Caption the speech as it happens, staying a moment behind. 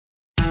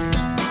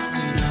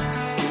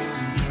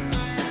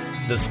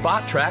the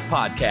Spotrac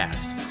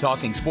Podcast,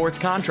 talking sports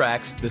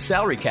contracts, the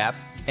salary cap,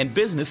 and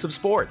business of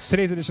sports.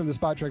 Today's edition of the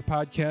Spotrac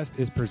Podcast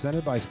is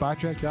presented by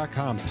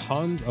Spotrac.com.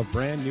 Tons of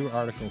brand new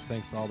articles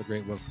thanks to all the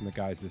great work from the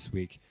guys this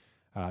week.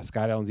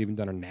 Scott Allen's even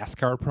done a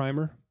NASCAR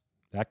primer.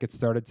 That gets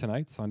started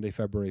tonight, Sunday,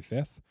 February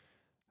 5th.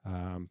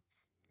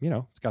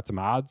 It's got some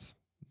odds.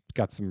 It's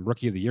got some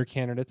Rookie of the Year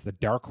candidates, the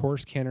dark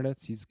horse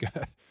candidates. He's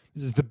got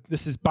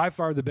this is by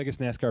far the biggest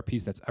NASCAR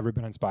piece that's ever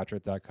been on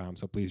Spotrac.com,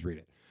 so please read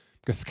it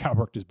because Scott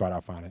worked his butt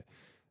off on it.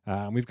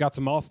 We've got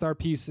some all-star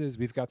pieces.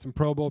 We've got some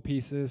Pro Bowl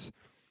pieces.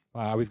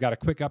 We've got a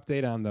quick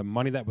update on the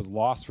money that was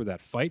lost for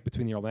that fight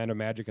between the Orlando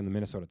Magic and the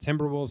Minnesota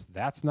Timberwolves.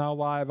 That's now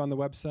live on the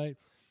website.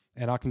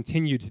 And I'll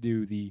continue to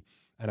do the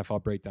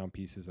NFL breakdown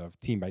pieces of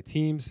team by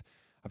teams.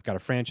 I've got a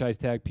franchise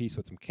tag piece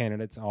with some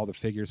candidates and all the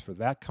figures for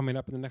that coming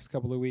up in the next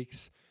couple of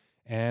weeks.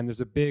 And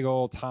there's a big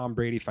old Tom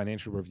Brady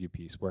financial review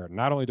piece where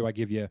not only do I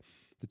give you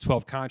the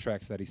 12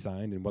 contracts that he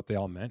signed and what they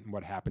all meant and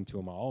what happened to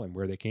them all and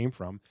where they came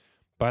from,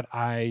 but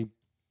I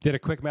did a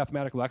quick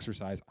mathematical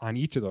exercise on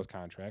each of those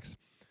contracts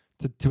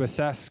to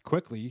assess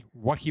quickly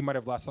what he might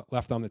have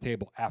left on the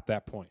table at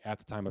that point, at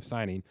the time of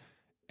signing,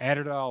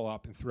 added it all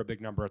up and threw a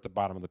big number at the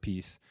bottom of the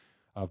piece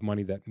of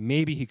money that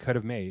maybe he could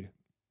have made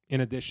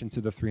in addition to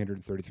the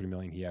 $333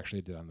 million he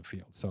actually did on the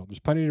field. So there's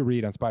plenty to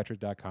read on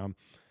Spotrac.com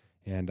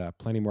and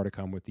plenty more to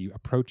come with the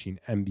approaching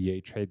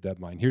NBA trade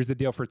deadline. Here's the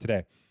deal for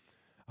today.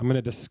 I'm going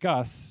to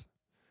discuss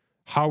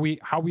how we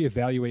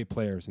evaluate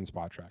players in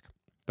Spotrac,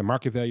 the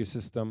market value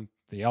system,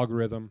 the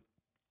algorithm,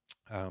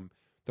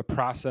 the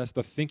process,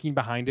 the thinking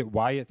behind it,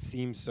 why it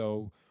seems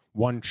so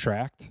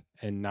one-tracked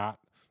and not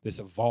this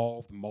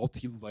evolved,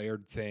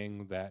 multi-layered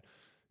thing that,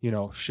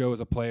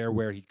 shows a player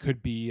where he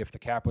could be if the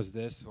cap was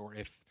this or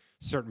if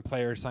certain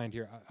players signed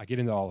here. I get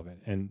into all of it.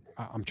 And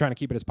I'm trying to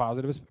keep it as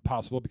positive as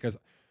possible because,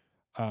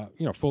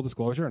 full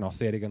disclosure, and I'll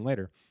say it again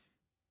later,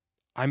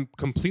 I'm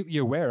completely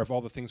aware of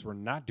all the things we're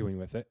not doing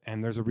with it,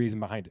 and there's a reason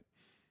behind it.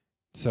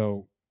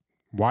 So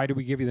why do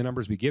we give you the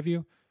numbers we give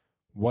you?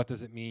 What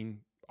does it mean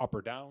up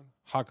or down?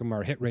 How come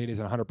our hit rate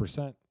isn't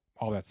 100%?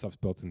 All that stuff's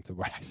built into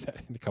what I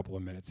said in a couple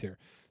of minutes here.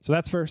 So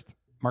that's first,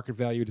 market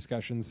value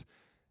discussions.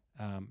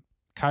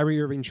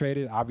 Kyrie Irving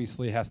traded,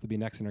 obviously has to be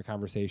next in our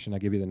conversation. I'll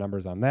give you the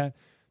numbers on that,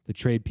 the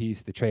trade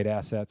piece, the trade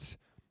assets,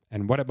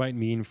 and what it might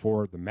mean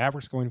for the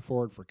Mavericks going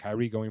forward, for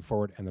Kyrie going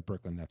forward, and the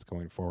Brooklyn Nets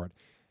going forward.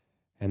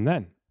 And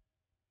then,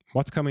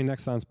 what's coming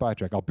next on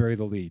Spotrac? I'll bury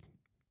the lead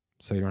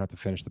so you don't have to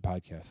finish the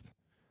podcast.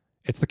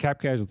 It's the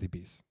cap casualty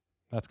piece.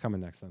 That's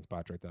coming next on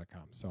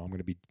Spotrac.com. So I'm going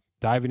to be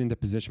diving into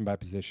position by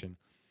position,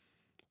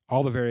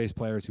 all the various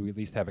players who at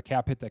least have a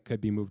cap hit that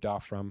could be moved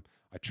off from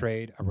a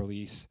trade, a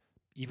release,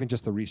 even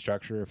just a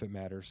restructure if it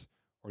matters,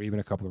 or even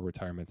a couple of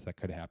retirements that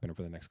could happen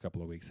over the next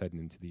couple of weeks heading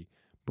into the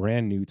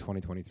brand new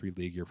 2023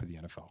 league year for the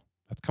NFL.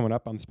 That's coming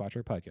up on the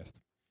Spotrac Podcast.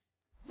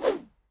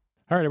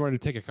 All right, I wanted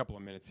to take a couple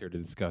of minutes here to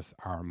discuss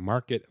our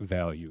market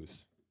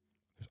values.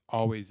 There's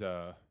always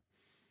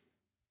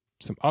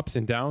some ups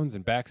and downs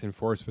and backs and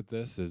forths with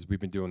this, as we've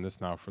been doing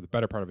this now for the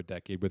better part of a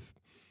decade with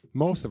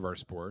most of our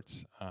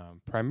sports,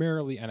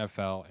 primarily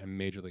NFL and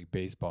Major League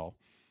Baseball,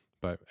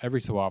 but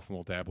every so often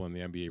we'll dabble in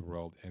the NBA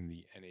world and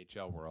the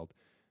NHL world.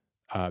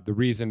 The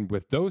reason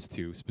with those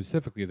two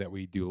specifically that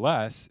we do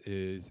less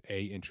is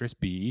A, interest,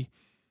 B,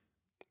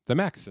 the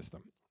max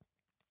system,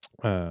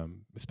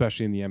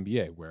 especially in the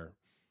NBA, where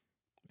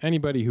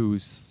anybody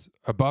who's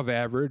above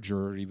average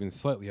or even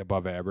slightly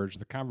above average,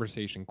 the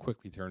conversation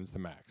quickly turns to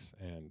max.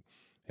 And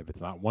if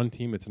it's not one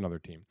team, it's another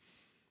team.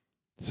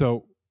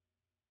 So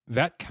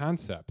that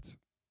concept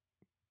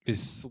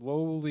is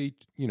slowly,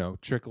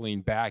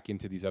 trickling back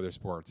into these other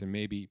sports, and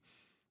maybe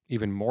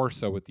even more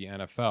so with the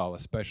NFL,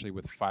 especially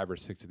with 5 or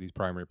 6 of these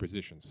primary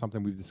positions,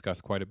 something we've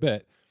discussed quite a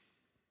bit.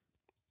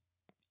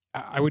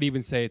 I would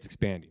even say it's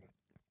expanding.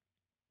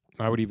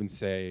 I would even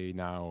say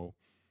now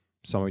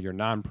some of your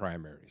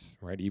non-primaries,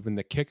 right? Even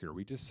the kicker.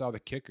 We just saw the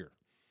kicker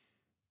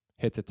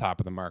hit the top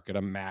of the market,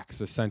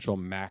 essential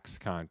max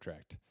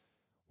contract.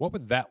 What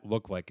would that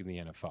look like in the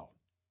NFL?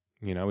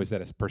 Is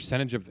that a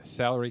percentage of the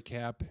salary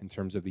cap in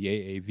terms of the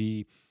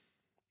AAV?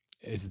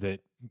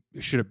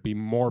 Should it be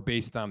more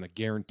based on the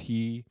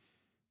guarantee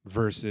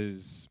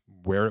versus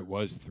where it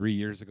was 3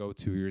 years ago,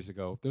 2 years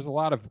ago? There's a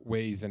lot of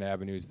ways and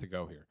avenues to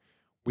go here.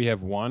 We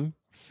have one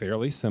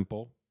fairly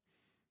simple,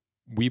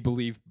 we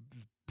believe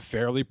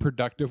fairly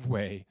productive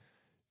way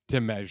to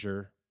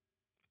measure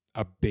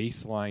a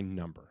baseline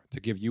number, to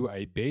give you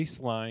a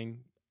baseline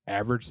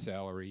average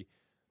salary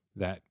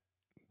that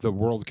the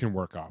world can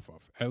work off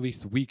of, at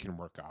least we can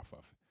work off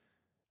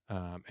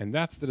of. And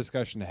that's the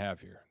discussion to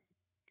have here.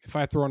 If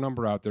I throw a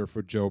number out there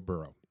for Joe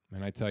Burrow,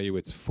 and I tell you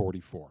it's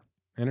 44,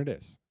 and it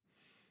is.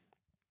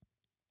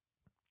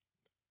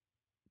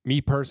 Me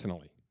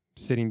personally,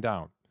 sitting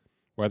down,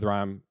 whether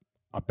I'm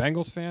a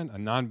Bengals fan, a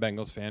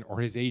non-Bengals fan,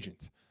 or his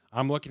agent,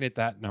 I'm looking at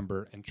that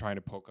number and trying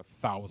to poke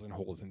 1,000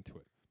 holes into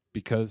it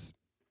because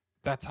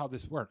that's how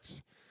this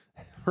works,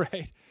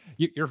 right?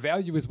 Your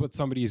value is what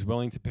somebody is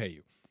willing to pay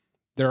you.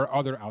 There are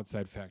other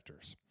outside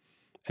factors.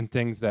 and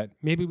things that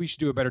maybe we should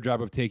do a better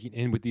job of taking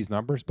in with these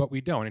numbers, but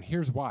we don't. And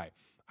here's why.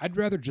 I'd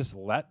rather just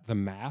let the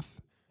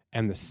math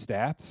and the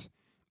stats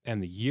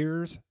and the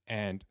years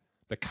and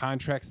the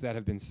contracts that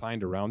have been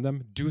signed around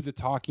them do the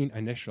talking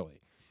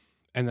initially.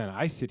 And then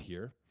I sit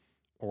here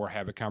or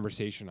have a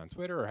conversation on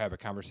Twitter or have a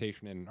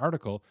conversation in an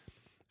article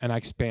and I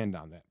expand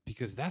on that,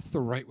 because that's the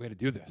right way to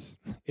do this.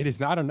 It is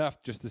not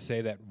enough just to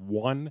say that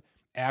one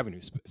avenue,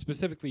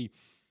 specifically,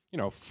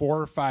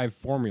 4 or 5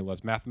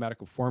 formulas,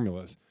 mathematical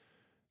formulas,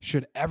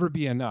 should ever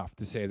be enough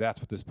to say that's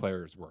what this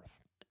player is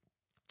worth.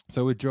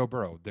 So with Joe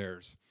Burrow,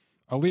 there's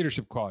a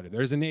leadership quality.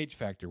 There's an age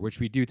factor, which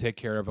we do take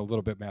care of a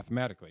little bit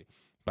mathematically.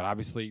 But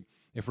obviously,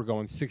 if we're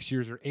going 6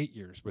 years or 8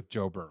 years with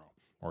Joe Burrow,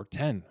 or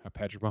 10, a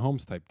Patrick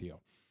Mahomes type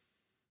deal,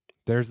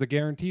 there's the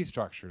guarantee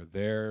structure.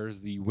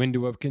 There's the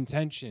window of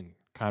contention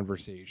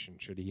conversation.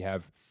 Should he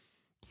have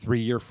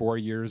 3 or 4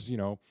 years,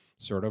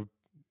 sort of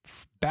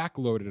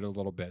backloaded a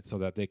little bit so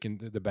that the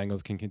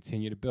Bengals can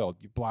continue to build,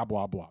 blah,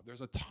 blah, blah.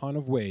 There's a ton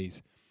of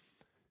ways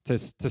to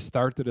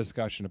start the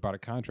discussion about a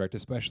contract,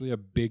 especially a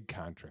big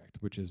contract,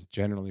 which is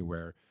generally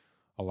where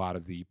a lot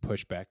of the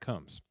pushback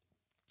comes,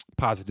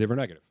 positive or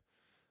negative.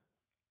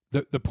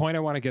 The point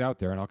I want to get out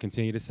there, and I'll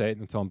continue to say it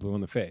until I'm blue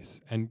in the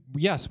face. And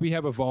yes, we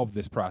have evolved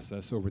this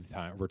process over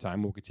time.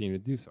 We'll continue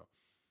to do so.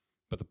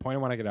 But the point I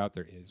want to get out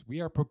there is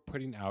we are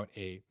putting out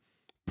a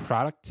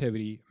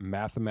productivity,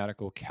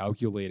 mathematical,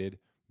 calculated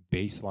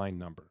baseline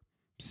number.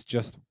 It's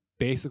just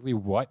basically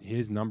what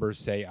his numbers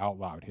say out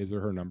loud, his or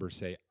her numbers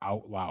say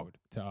out loud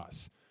to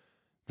us.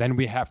 Then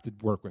we have to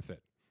work with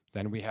it.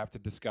 Then we have to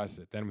discuss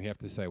it. Then we have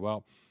to say,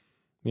 well,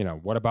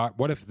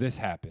 what if this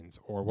happens?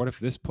 Or what if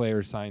this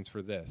player signs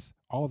for this?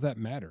 All of that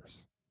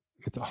matters.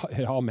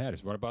 It all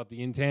matters. What about the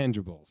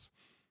intangibles?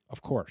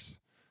 Of course.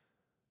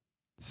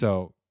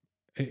 So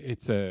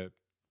it's a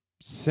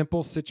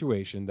simple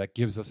situation that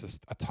gives us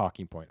a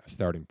talking point, a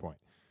starting point.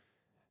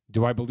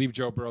 Do I believe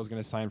Joe Burrow is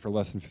going to sign for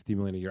less than $50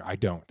 million a year? I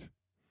don't.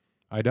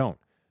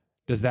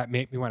 Does that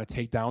make me want to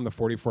take down the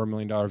 $44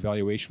 million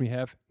valuation we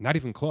have? Not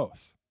even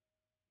close.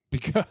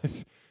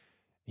 Because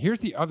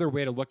here's the other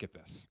way to look at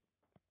this.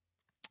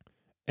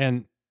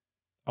 And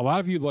a lot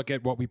of you look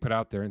at what we put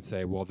out there and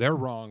say, well, they're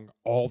wrong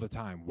all the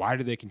time. Why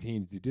do they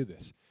continue to do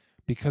this?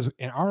 Because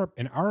in our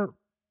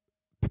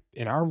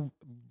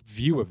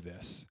view of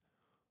this,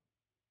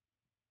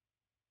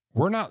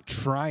 we're not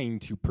trying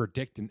to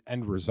predict an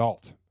end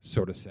result,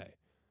 so to say.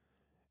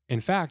 In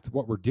fact,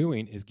 what we're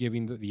doing is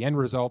giving the end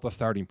result a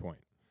starting point.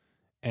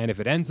 And if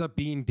it ends up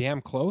being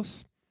damn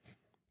close,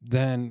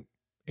 then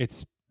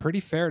it's pretty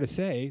fair to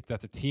say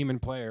that the team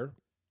and player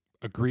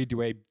agreed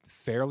to a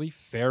fairly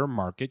fair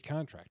market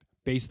contract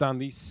based on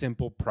the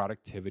simple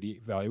productivity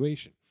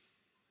evaluation.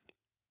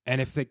 And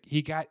if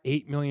he got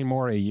 $8 million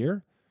more a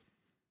year,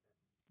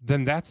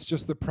 then that's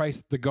just the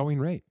price, the going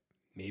rate.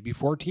 Maybe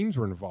 4 teams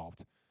were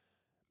involved.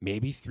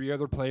 Maybe 3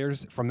 other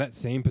players from that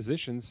same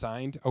position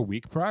signed a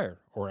week prior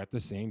or at the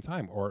same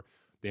time, or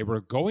they were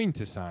going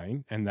to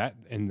sign and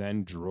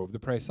then drove the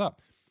price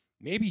up.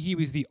 Maybe he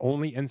was the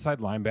only inside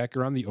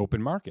linebacker on the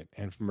open market.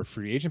 And from a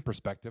free agent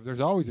perspective, there's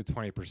always a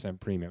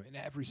 20% premium in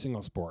every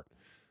single sport.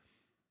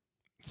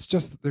 It's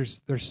just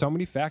there's so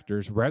many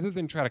factors. Rather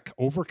than try to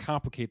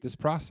overcomplicate this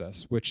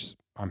process, which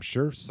I'm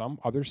sure some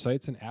other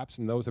sites and apps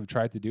and those have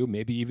tried to do,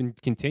 maybe even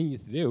continue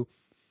to do,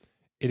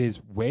 it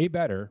is way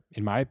better,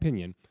 in my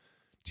opinion,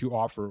 to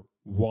offer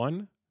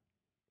one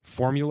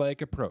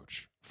formulaic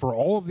approach for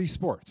all of these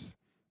sports.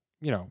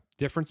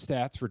 Different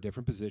stats for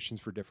different positions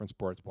for different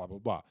sports, blah, blah,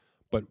 blah.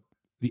 But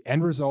the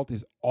end result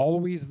is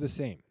always the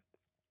same.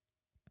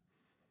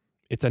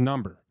 It's a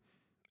number.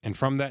 And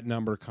from that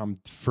number come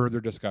further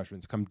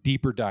discussions, come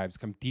deeper dives,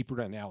 come deeper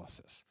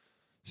analysis.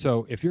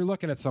 So if you're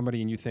looking at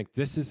somebody and you think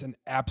this is an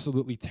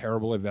absolutely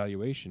terrible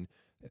evaluation,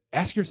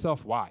 ask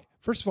yourself why.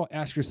 First of all,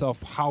 ask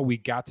yourself how we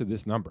got to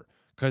this number.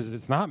 Because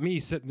it's not me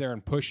sitting there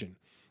and pushing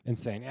and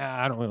saying,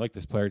 I don't really like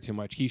this player too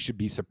much. He should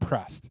be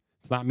suppressed.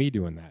 It's not me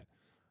doing that.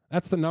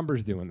 That's the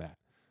numbers doing that.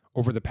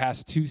 Over the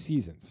past 2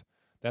 seasons,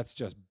 that's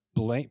just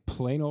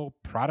plain old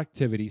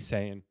productivity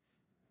saying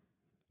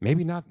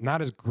maybe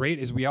not as great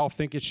as we all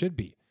think it should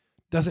be.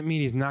 Doesn't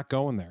mean he's not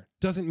going there.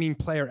 Doesn't mean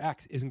player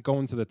X isn't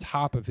going to the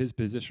top of his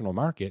positional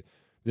market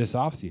this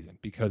offseason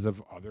because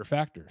of other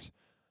factors.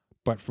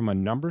 But from a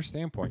numbers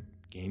standpoint,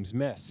 games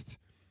missed,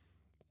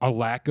 a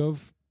lack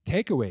of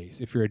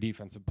takeaways if you're a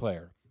defensive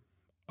player,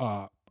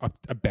 a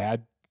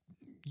bad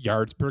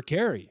yards per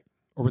carry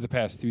over the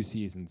past 2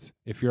 seasons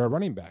if you're a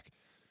running back.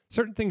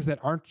 Certain things that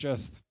aren't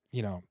just,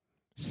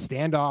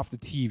 stand off the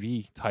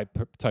TV type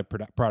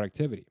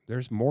productivity.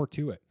 There's more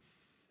to it.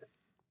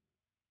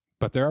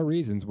 But there are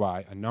reasons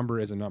why a number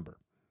is a number.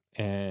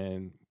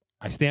 And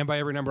I stand by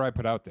every number I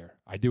put out there.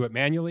 I do it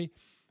manually.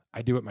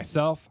 I do it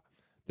myself.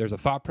 There's a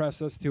thought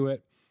process to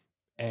it.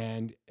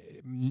 And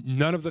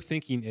none of the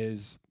thinking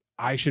is,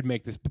 I should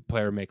make this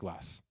player make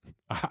less.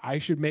 I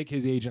should make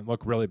his agent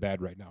look really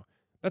bad right now.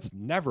 That's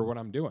never what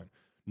I'm doing.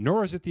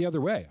 Nor is it the other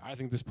way. I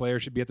think this player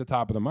should be at the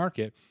top of the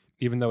market,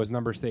 even though his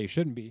numbers say he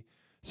shouldn't be.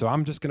 So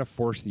I'm just going to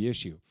force the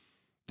issue.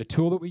 The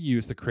tool that we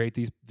use to create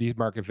these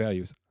market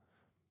values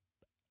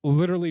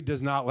literally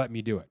does not let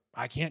me do it.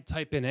 I can't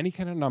type in any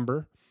kind of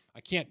number. I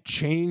can't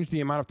change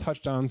the amount of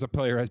touchdowns a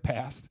player has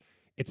passed.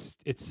 It's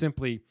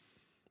simply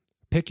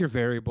pick your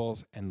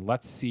variables and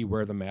let's see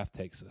where the math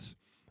takes us.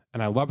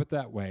 And I love it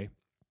that way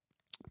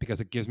because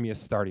it gives me a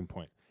starting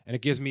point. And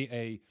it gives me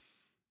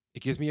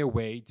a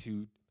way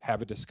to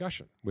have a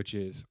discussion, which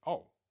is,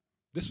 oh,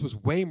 this was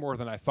way more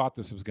than I thought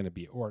this was going to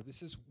be, or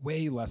this is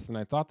way less than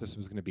I thought this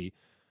was going to be.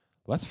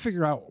 Let's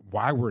figure out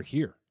why we're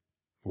here.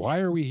 Why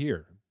are we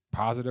here,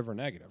 positive or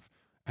negative?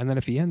 And then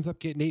if he ends up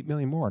getting $8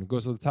 million more and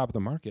goes to the top of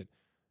the market,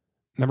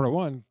 number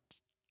one,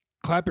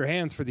 clap your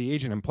hands for the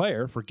agent and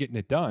player for getting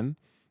it done.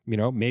 You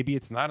know, maybe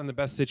it's not in the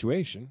best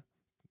situation,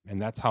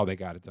 and that's how they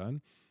got it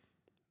done.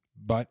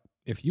 But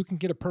if you can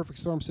get a perfect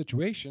storm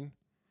situation,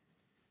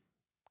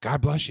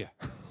 God bless you,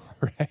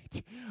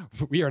 right?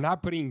 We are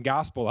not putting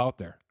gospel out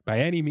there by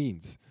any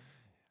means.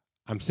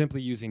 I'm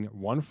simply using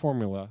one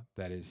formula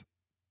that is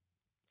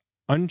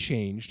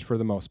unchanged for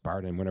the most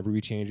part, and whenever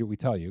we change it, we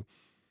tell you.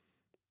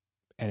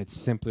 And it's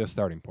simply a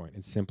starting point.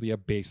 It's simply a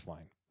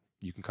baseline.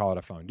 You can call it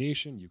a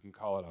foundation. You can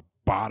call it a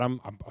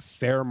bottom, a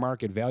fair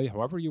market value,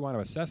 however you want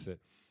to assess it.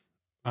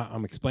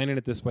 I'm explaining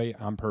it this way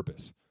on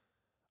purpose.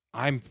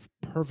 I'm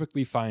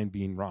perfectly fine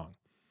being wrong.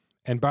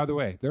 And by the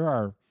way, there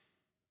are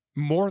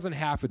more than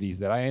half of these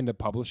that I end up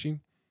publishing.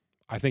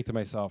 I think to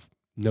myself,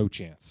 no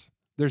chance.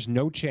 There's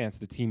no chance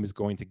the team is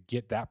going to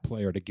get that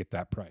player to get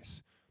that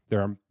price.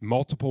 There are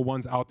multiple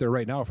ones out there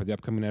right now for the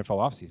upcoming NFL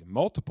offseason.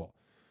 Multiple,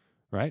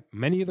 right?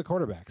 Many of the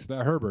quarterbacks,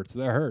 the Herberts,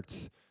 the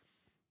Hurts,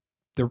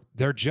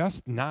 they're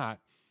just not,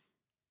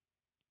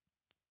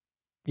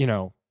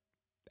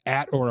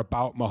 at or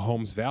about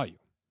Mahomes' value.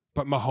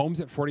 But Mahomes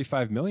at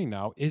 $45 million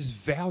now is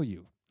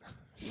value.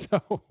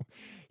 So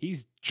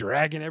he's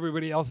dragging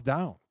everybody else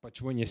down. But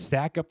when you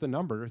stack up the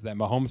numbers that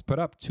Mahomes put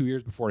up 2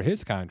 years before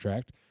his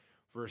contract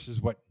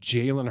versus what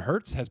Jalen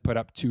Hurts has put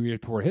up 2 years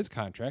before his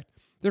contract,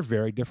 they're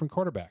very different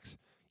quarterbacks.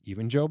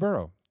 Even Joe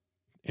Burrow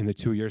in the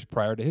 2 years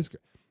prior to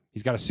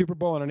he's got a Super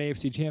Bowl and an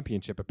AFC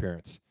Championship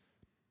appearance.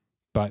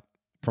 But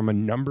from a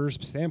numbers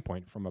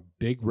standpoint, from a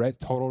big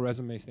total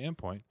resume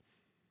standpoint,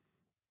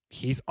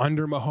 he's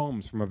under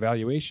Mahomes from a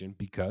valuation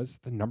because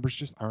the numbers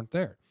just aren't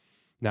there.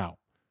 Now,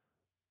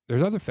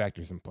 there's other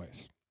factors in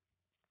place.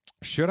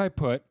 Should I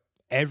put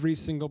every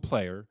single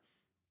player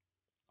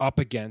up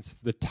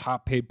against the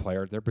top paid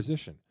player at their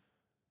position?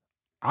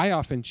 I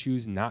often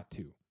choose not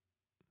to.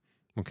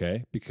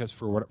 Okay? Because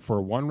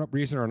for one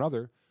reason or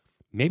another,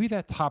 maybe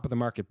that top of the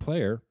market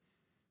player,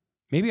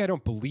 maybe I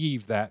don't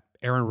believe that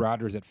Aaron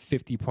Rodgers at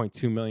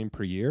 $50.2 million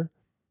per year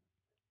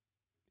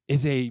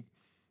is a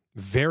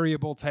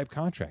variable type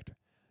contract.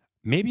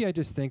 Maybe I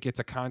just think it's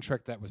a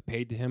contract that was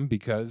paid to him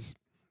because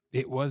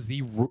it was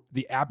the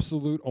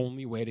absolute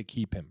only way to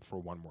keep him for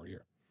one more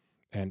year.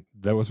 And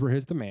those were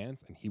his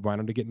demands, and he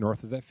wanted to get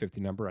north of that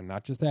 50 number, and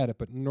not just at it,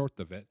 but north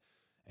of it.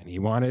 And he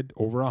wanted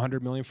over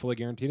 $100 million fully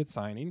guaranteed at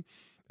signing,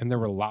 and there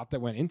were a lot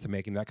that went into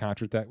making that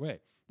contract that way.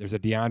 There's a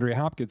DeAndre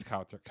Hopkins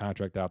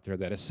contract out there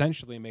that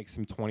essentially makes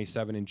him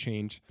 27 and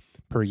change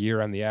per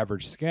year on the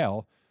average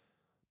scale,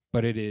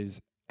 but it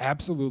is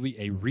absolutely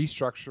a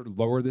restructured,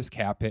 lower this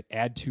cap hit,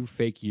 add 2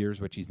 fake years,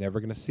 which he's never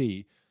going to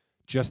see,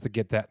 just to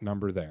get that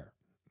number there.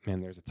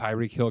 And there's a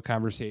Tyreek Hill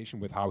conversation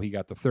with how he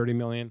got the $30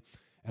 million,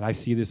 and I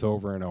see this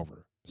over and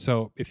over.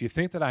 So if you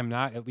think that I'm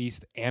not at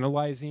least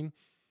analyzing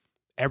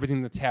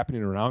everything that's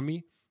happening around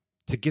me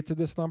to get to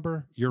this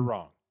number, you're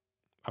wrong.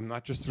 I'm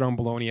not just throwing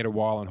baloney at a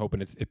wall and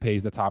hoping it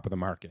pays the top of the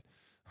market,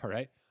 all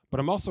right?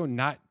 But I'm also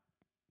not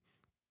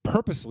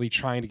purposely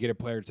trying to get a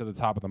player to the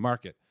top of the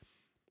market.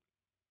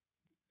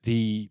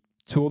 The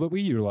tool that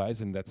we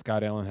utilize and that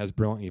Scott Allen has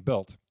brilliantly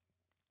built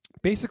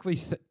basically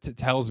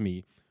tells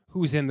me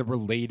who's in the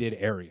related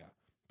area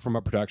from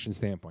a production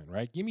standpoint,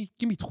 right? Give me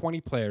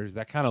 20 players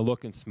that kind of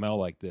look and smell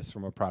like this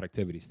from a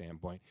productivity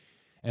standpoint.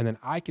 And then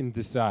I can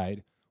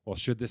decide, well,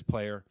 should this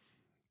player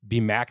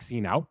be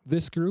maxing out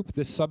this group,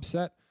 this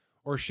subset,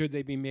 or should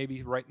they be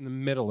maybe right in the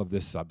middle of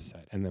this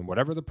subset? And then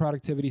whatever the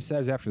productivity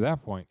says after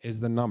that point is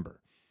the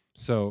number.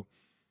 So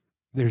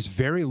there's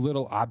very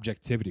little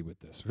objectivity with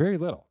this, very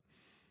little.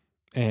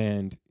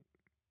 And,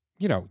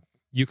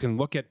 you can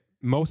look at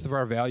most of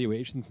our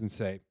valuations and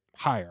say,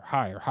 higher,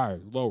 higher, higher,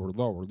 lower,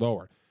 lower,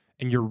 lower.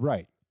 And you're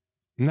right.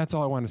 And that's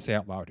all I want to say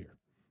out loud here.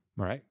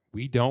 All right?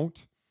 We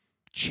don't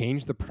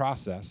change the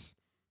process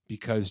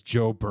because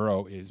Joe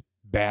Burrow is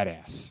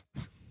badass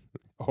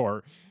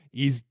or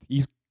he's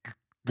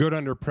good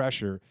under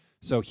pressure.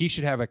 So he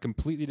should have a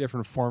completely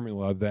different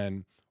formula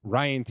than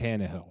Ryan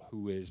Tannehill,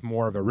 who is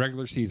more of a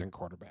regular season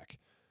quarterback.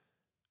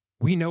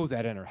 We know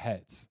that in our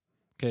heads.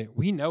 Okay,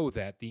 we know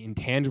that the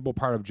intangible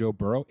part of Joe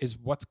Burrow is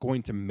what's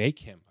going to make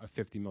him a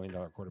 $50 million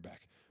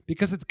quarterback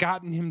because it's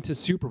gotten him to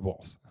Super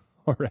Bowls,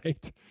 all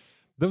right?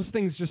 Those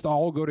things just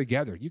all go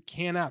together. You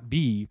cannot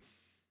be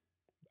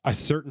a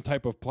certain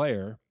type of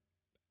player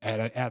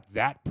at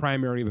that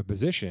primary of a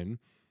position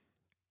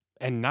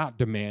and not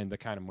demand the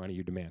kind of money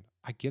you demand.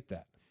 I get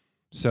that.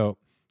 So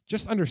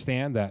just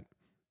understand that,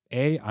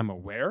 A, I'm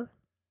aware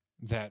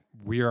that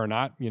we are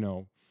not,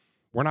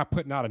 we're not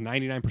putting out a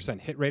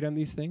 99% hit rate on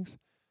these things.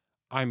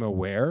 I'm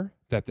aware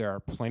that there are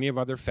plenty of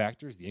other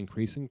factors, the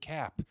increase in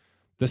cap,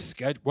 the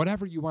schedule,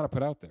 whatever you want to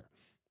put out there.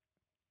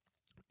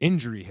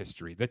 Injury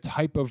history, the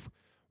type of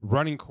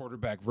running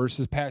quarterback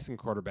versus passing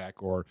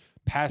quarterback or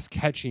pass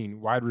catching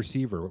wide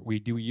receiver. We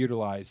do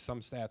utilize some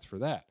stats for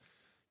that,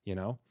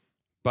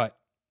 But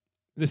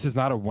this is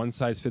not a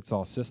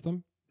one-size-fits-all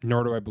system,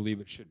 nor do I believe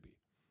it should be.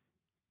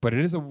 But it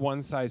is a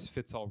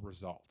one-size-fits-all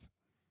result.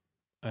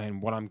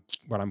 And what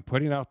I'm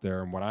putting out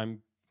there and what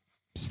I'm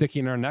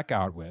sticking our neck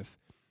out with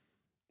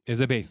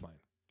is a baseline,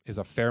 is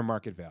a fair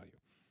market value.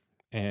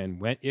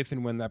 And if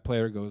and when that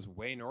player goes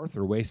way north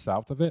or way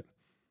south of it,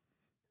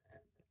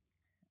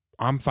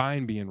 I'm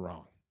fine being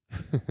wrong.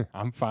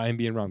 I'm fine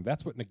being wrong.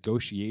 That's what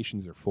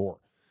negotiations are for.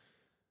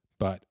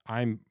 But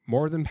I'm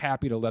more than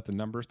happy to let the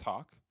numbers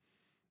talk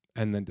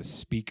and then to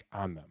speak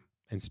on them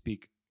and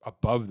speak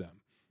above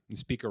them and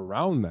speak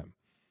around them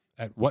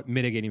at what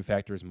mitigating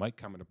factors might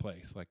come into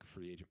place, like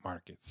free agent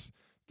markets,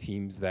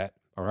 teams that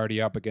are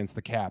already up against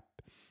the cap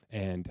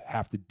and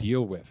have to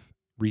deal with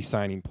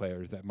re-signing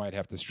players that might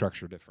have to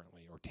structure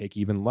differently or take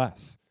even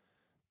less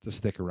to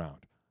stick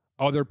around.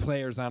 Other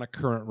players on a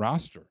current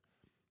roster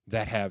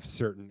that have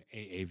certain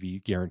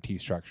AAV guarantee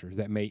structures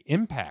that may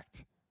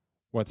impact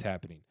what's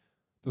happening.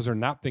 Those are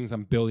not things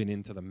I'm building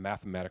into the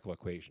mathematical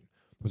equation.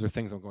 Those are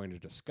things I'm going to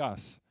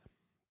discuss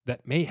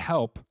that may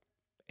help,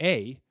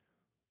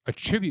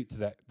 attribute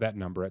to that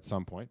number at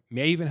some point,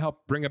 may even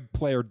help bring a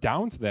player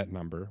down to that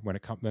number when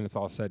it's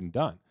all said and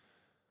done.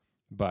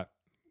 But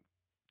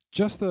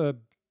just an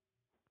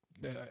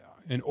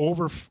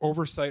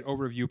oversight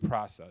overview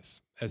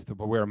process as to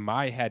where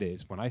my head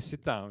is when I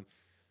sit down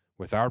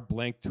with our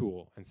blank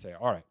tool and say,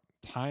 all right,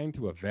 time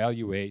to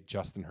evaluate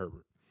Justin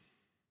Herbert.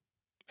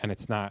 And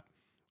it's not,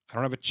 I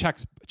don't have a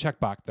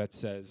checkbox that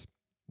says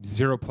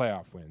 0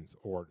 playoff wins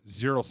or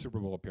 0 Super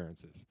Bowl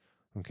appearances,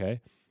 okay?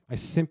 I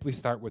simply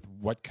start with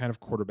what kind of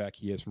quarterback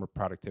he is from a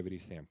productivity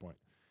standpoint.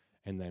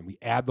 And then we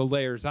add the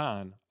layers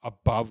on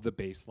above the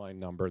baseline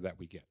number that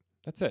we get.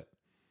 That's it.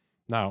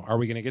 Now, are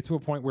we going to get to a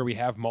point where we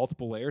have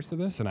multiple layers to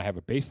this and I have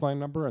a baseline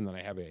number and then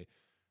I have a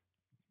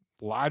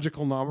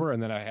logical number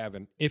and then I have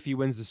an if he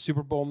wins the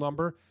Super Bowl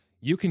number?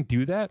 You can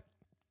do that.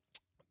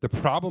 The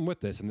problem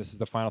with this, and this is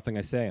the final thing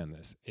I say on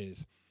this,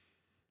 is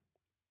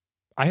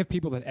I have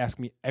people that ask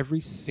me every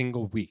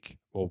single week,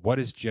 well, what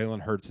is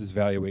Jalen Hurts'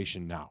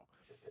 valuation now?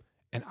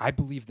 And I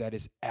believe that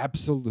is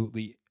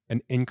absolutely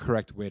an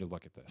incorrect way to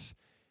look at this.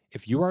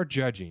 If you are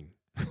judging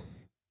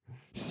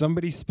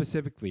somebody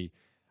specifically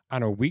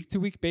on a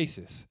week-to-week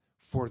basis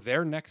for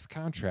their next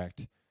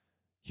contract,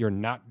 you're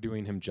not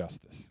doing him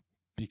justice,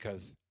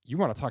 because you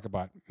want to talk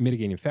about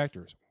mitigating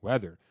factors,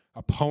 weather,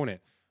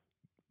 opponent,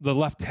 the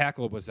left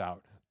tackle was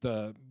out,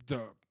 the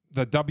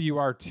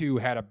WR2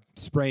 had a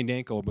sprained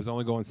ankle, was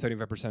only going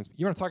 75%.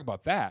 You want to talk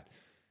about that.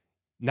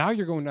 Now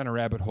you're going down a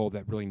rabbit hole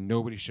that really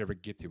nobody should ever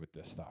get to with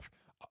this stuff.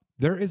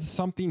 There is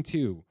something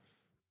to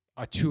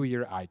a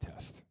 2-year eye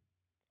test.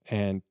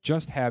 And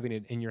just having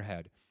it in your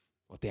head,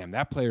 well, damn,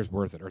 that player's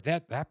worth it, or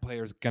that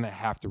player's going to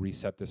have to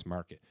reset this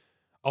market.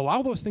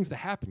 Allow those things to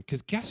happen,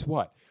 because guess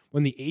what?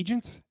 When the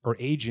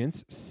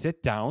agents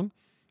sit down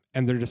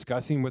and they're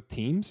discussing with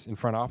teams in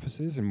front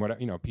offices and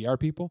PR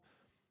people,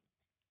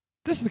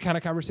 this is the kind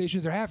of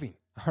conversations they're having,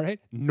 all right?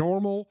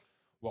 Normal,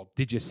 well,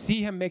 did you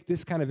see him make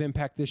this kind of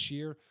impact this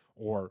year?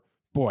 Or,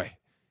 boy,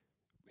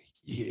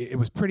 it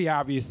was pretty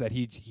obvious that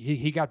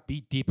he got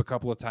beat deep a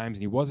couple of times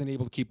and he wasn't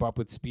able to keep up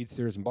with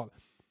speedsters and blah.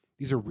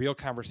 These are real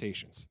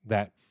conversations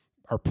that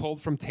are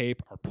pulled from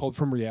tape, are pulled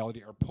from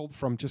reality, are pulled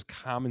from just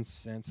common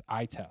sense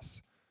eye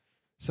tests.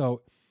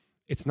 So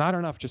it's not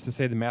enough just to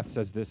say the math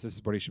says this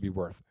is what he should be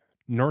worth,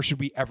 nor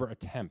should we ever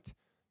attempt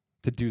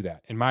to do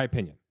that, in my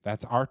opinion.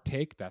 That's our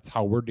take. That's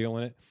how we're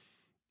dealing it.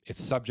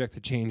 It's subject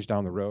to change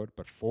down the road.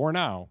 But for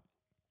now,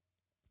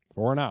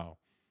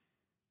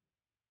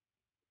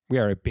 we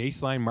are a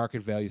baseline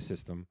market value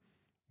system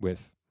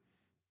with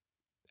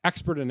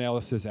expert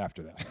analysis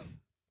after that.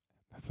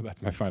 So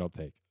that's my final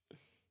take.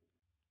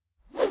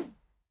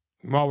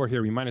 While we're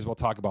here, we might as well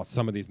talk about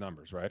some of these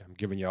numbers, right? I'm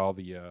giving you all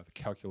the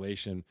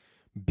calculation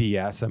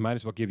BS. I might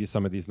as well give you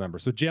some of these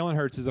numbers. So Jalen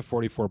Hurts is a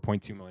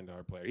 $44.2 million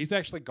player. He's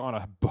actually gone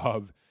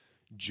above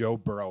Joe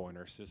Burrow in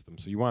our system.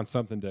 So you want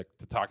something to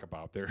talk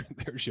about.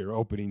 There's your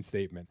opening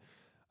statement.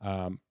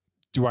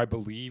 Do I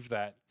believe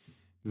that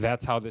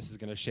that's how this is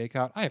going to shake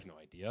out? I have no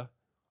idea.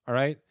 All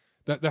right?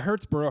 The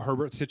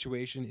Hurts-Burrow-Herbert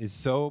situation is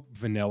so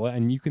vanilla,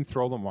 and you can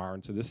throw Lamar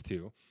into this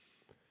too.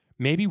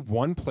 Maybe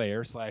one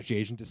player /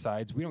 agent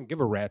decides we don't give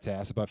a rat's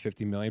ass about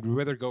 $50 million. We'd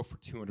rather go for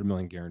 $200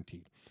 million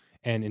guaranteed.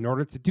 And in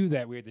order to do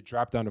that, we had to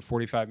drop down to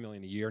 $45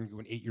 million a year and go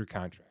an 8-year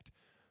contract.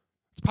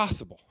 It's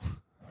possible,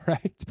 right?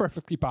 It's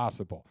perfectly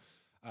possible.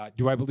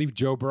 Do I believe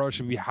Joe Burrow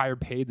should be higher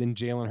paid than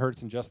Jalen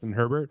Hurts and Justin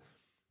Herbert?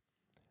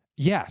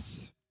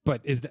 Yes,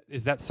 but is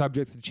that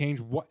subject to change?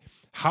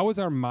 How is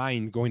our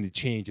mind going to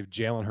change if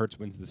Jalen Hurts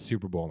wins the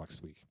Super Bowl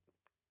next week?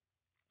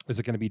 Is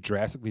it going to be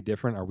drastically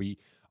different? Are we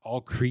all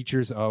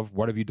creatures of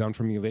what have you done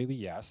for me lately?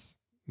 Yes.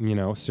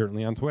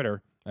 certainly on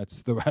Twitter.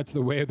 That's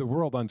the way of the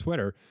world on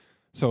Twitter.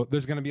 So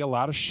there's going to be a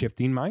lot of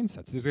shifting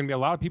mindsets. There's going to be a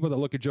lot of people that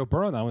look at Joe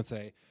Burrow now and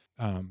say,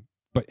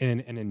 but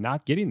in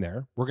not getting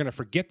there, we're going to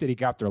forget that he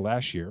got there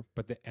last year,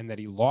 and that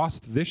he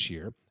lost this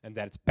year, and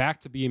that it's back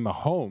to being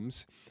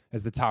Mahomes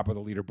as the top of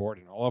the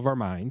leaderboard in all of our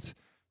minds,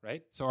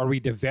 right? So are we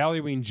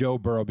devaluing Joe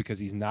Burrow because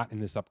he's not in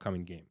this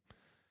upcoming game?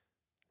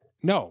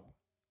 No,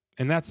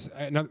 and that's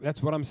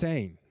what I'm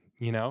saying.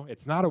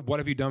 It's not a what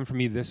have you done for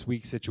me this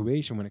week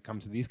situation when it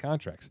comes to these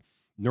contracts.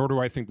 Nor do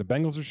I think the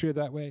Bengals are treated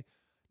that way,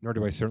 nor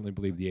do I certainly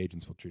believe the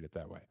agents will treat it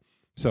that way.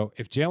 So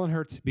if Jalen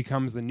Hurts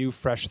becomes the new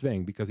fresh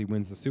thing because he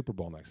wins the Super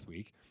Bowl next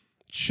week,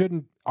 it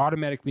shouldn't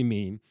automatically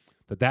mean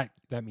that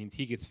means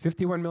he gets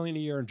 $51 million a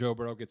year and Joe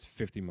Burrow gets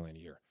 $50 million a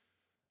year.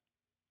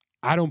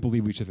 I don't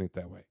believe we should think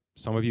that way.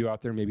 Some of you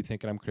out there may be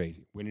thinking I'm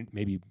crazy.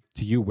 Maybe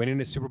to you,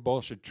 winning a Super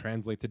Bowl should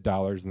translate to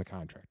dollars in the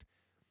contract.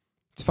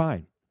 It's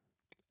fine.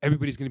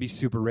 Everybody's going to be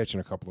super rich in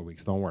a couple of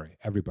weeks. Don't worry,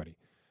 everybody.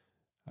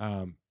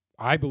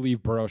 I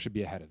believe Burrow should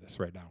be ahead of this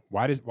right now.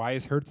 Why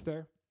is Hurts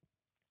there?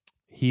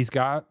 He's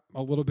got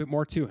a little bit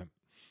more to him.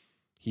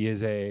 He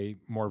is a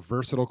more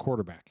versatile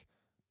quarterback.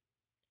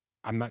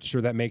 I'm not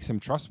sure that makes him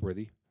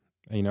trustworthy.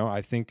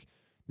 I think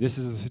this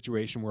is a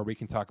situation where we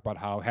can talk about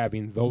how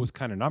having those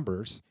kind of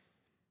numbers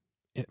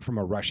from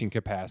a rushing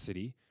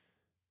capacity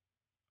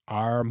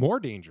are more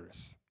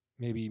dangerous,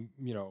 maybe,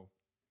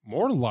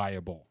 more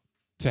liable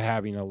to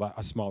having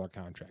a smaller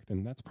contract.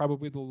 And that's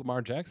probably the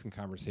Lamar Jackson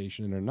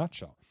conversation in a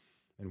nutshell,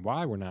 and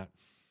why we're not,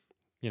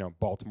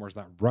 Baltimore's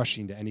not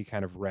rushing to any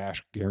kind of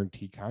rash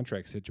guaranteed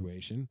contract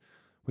situation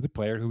with a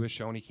player who has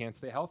shown he can't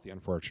stay healthy,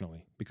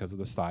 unfortunately, because of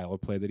the style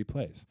of play that he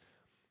plays.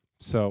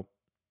 So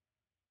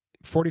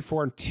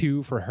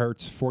 44-2 for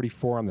Hurts,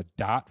 44 on the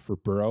dot for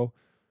Burrow,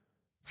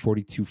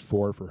 42-4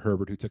 for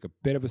Herbert, who took a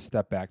bit of a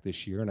step back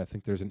this year, and I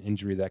think there's an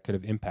injury that could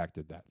have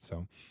impacted that.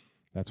 So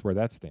that's where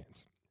that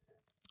stands.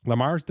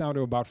 Lamar's down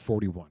to about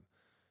 41.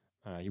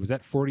 He was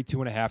at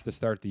 42.5 to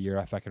start the year,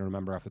 if I can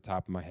remember off the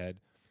top of my head.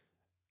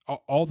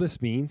 All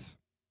this means,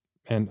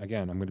 and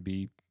again, I'm going to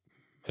be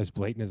as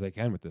blatant as I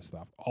can with this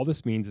stuff. All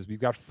this means is we've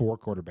got 4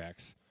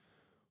 quarterbacks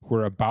who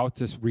are about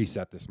to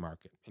reset this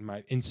market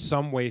in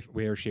some way,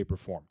 or shape, or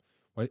form.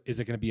 Is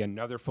it going to be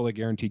another fully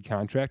guaranteed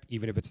contract,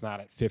 even if it's not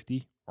at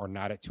 50 or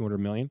not at $200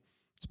 million?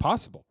 It's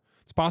possible.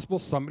 It's possible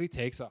somebody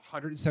takes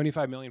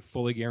 $175 million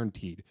fully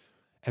guaranteed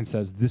and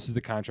says, this is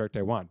the contract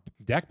I want.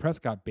 Dak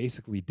Prescott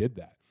basically did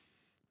that,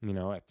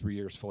 at 3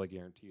 years fully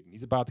guaranteed. And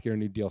he's about to get a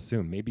new deal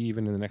soon, maybe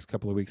even in the next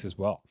couple of weeks as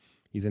well.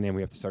 He's a name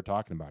we have to start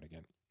talking about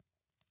again.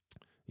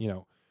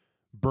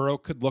 Burrow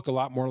could look a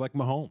lot more like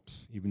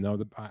Mahomes, even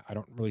though I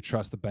don't really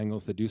trust the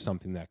Bengals to do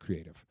something that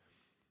creative.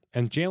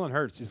 And Jalen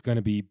Hurts is going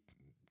to be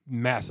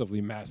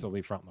massively,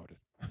 massively front-loaded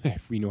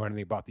if we know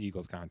anything about the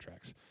Eagles'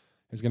 contracts.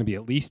 There's going to be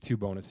at least 2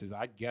 bonuses.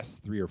 I'd guess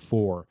 3 or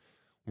 4.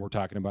 We're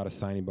talking about a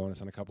signing bonus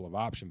and a couple of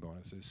option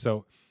bonuses.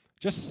 So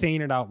just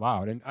saying it out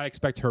loud, and I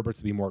expect Herbert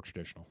to be more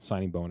traditional.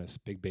 Signing bonus,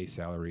 big base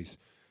salaries,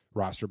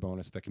 roster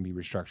bonus that can be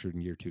restructured in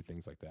year 2,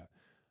 things like that.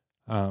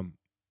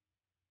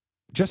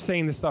 Just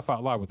saying this stuff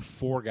out loud with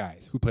 4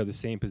 guys who play the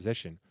same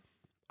position,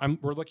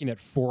 we're looking at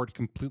 4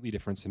 completely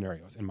different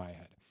scenarios in my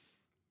head.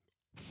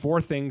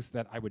 4 things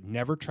that I would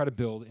never try to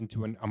build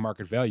into a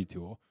market value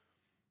tool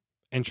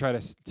and try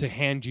to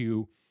hand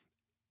you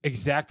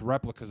exact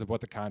replicas of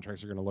what the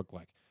contracts are going to look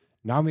like.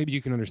 Now maybe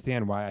you can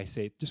understand why I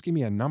say, just give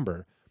me a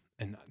number,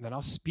 and then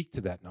I'll speak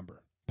to that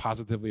number,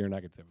 positively or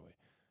negatively.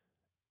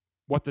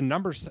 What the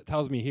number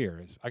tells me here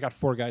is I got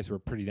 4 guys who are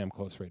pretty damn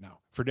close right now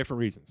for different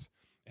reasons.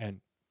 And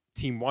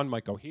team 1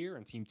 might go here,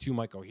 and team 2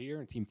 might go here,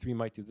 and team 3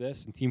 might do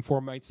this, and team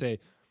 4 might say,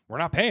 we're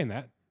not paying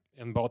that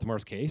in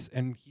Baltimore's case,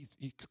 and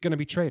he's going to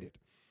be traded.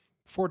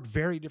 4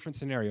 very different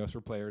scenarios for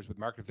players with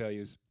market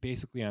values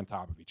basically on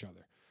top of each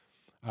other.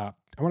 I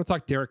want to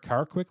talk Derek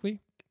Carr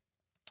quickly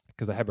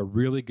because I have a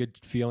really good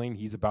feeling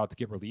he's about to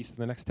get released in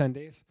the next 10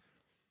 days,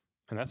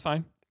 and that's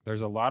fine.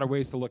 There's a lot of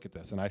ways to look at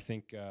this, and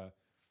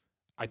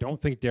I don't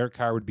think Derek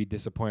Carr would be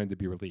disappointed to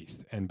be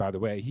released. And by the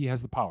way, he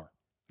has the power.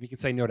 He can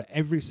say no to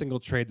every single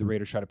trade the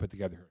Raiders try to put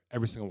together,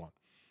 every single one.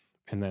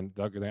 And then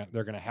they're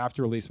going to have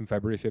to release him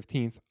February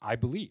 15th, I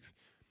believe.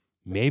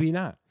 Maybe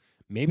not.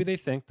 Maybe they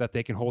think that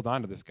they can hold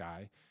on to this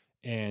guy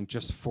and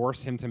just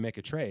force him to make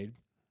a trade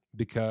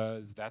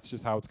because that's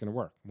just how it's going to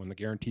work. When the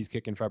guarantees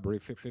kick in February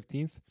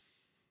 15th,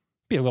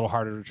 be a little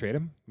harder to trade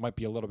him. Might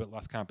be a little bit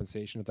less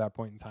compensation at that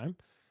point in time.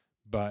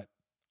 But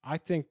I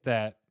think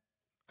that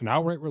an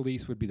outright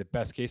release would be the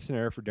best case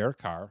scenario for Derek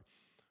Carr,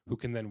 who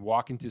can then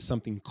walk into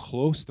something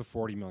close to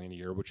 $40 million a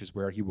year, which is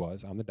where he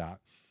was on the dot,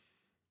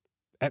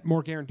 at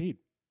more guaranteed,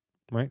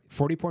 right?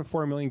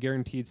 $40.4 million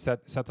guaranteed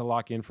set to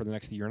lock in for the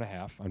next year and a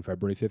half on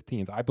February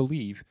 15th. I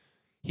believe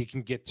he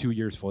can get 2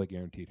 years fully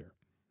guaranteed here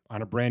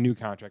on a brand new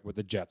contract with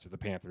the Jets or the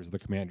Panthers or the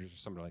Commanders or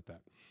something like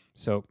that.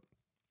 So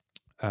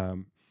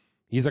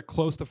he's a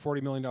close to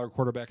 $40 million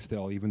quarterback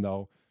still, even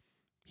though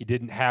he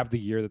didn't have the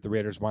year that the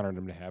Raiders wanted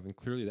him to have. And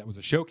clearly that was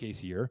a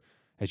showcase year,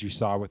 as you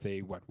saw with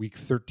week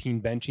 13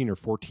 benching or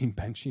 14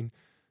 benching.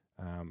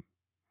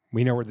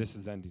 We know where this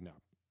is ending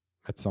up.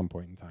 at some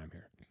point in time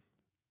here.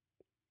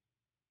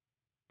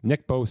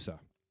 Nick Bosa.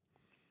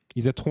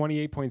 He's a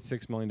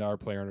 $28.6 million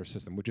player in our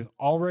system, which is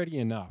already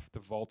enough to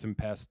vault him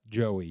past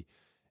Joey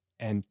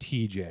and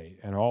TJ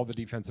and all the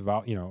defensive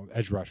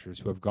edge rushers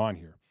who have gone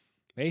here.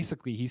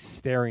 Basically, he's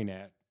staring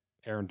at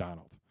Aaron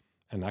Donald.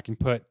 And I can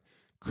put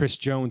Chris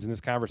Jones in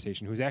this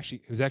conversation, who's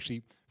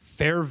actually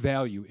fair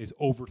value is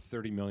over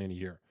 $30 million a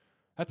year.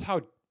 That's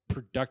how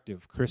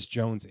productive Chris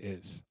Jones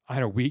is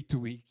on a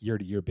week-to-week,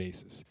 year-to-year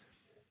basis.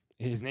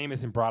 His name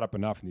isn't brought up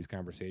enough in these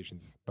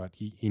conversations, but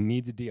he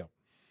needs a deal.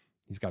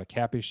 He's got a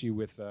cap issue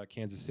with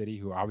Kansas City,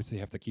 who obviously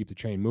have to keep the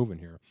train moving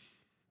here.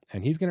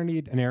 And he's going to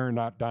need an Aaron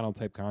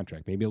Donald-type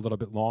contract, maybe a little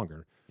bit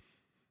longer.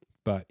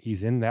 But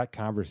he's in that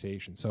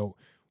conversation. So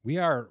we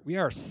are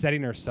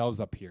setting ourselves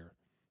up here,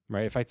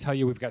 right? If I tell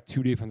you we've got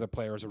 2 defensive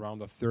players around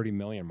the $30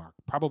 million mark,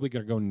 probably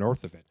going to go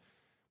north of it.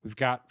 We've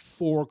got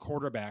 4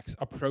 quarterbacks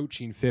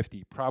approaching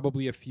 50,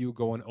 probably a few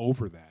going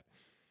over that.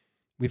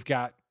 We've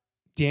got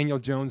Daniel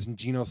Jones and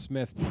Geno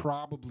Smith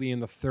probably in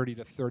the 30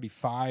 to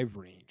 35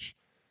 range,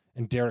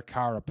 and Derek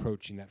Carr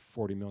approaching that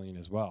 40 million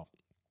as well.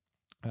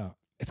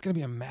 It's going to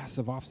be a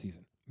massive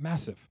offseason,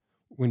 massive,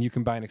 when you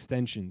combine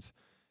extensions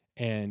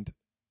and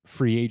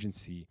free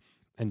agency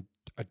and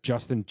a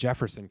Justin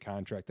Jefferson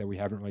contract that we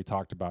haven't really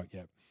talked about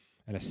yet,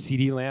 and a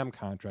CeeDee Lamb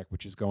contract,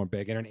 which is going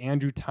big, and an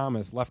Andrew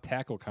Thomas left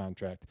tackle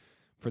contract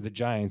for the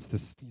Giants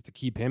to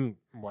keep him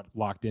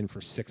locked in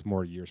for 6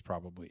 more years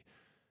probably.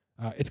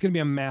 It's going to be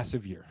a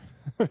massive year.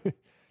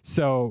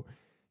 So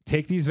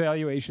take these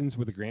valuations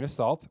with a grain of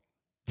salt.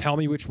 Tell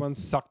me which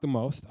ones suck the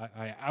most.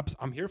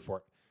 I'm here for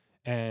it,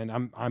 and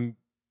I'm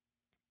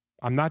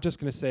not just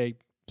going to say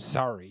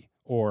sorry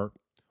or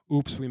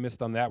oops, we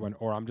missed on that one,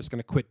 or I'm just going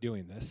to quit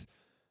doing this.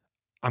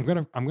 I'm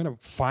gonna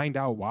find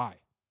out why,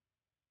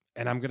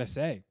 and I'm gonna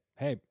say,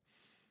 hey,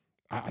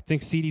 I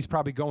think CeeDee's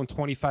probably going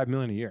 $25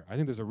 million a year. I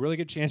think there's a really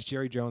good chance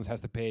Jerry Jones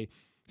has to pay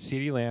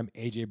CeeDee Lamb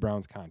A.J.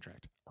 Brown's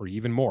contract, or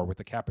even more with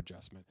the cap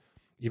adjustment.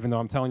 Even though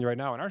I'm telling you right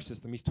now, in our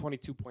system, he's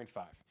 22.5.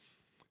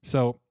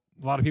 So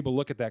a lot of people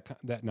look at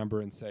that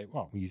number and say,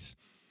 well, he's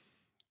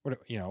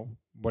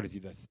what is he?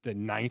 That's the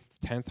 9th,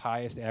 10th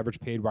highest average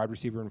paid wide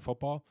receiver in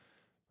football.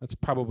 That's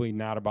probably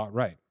not about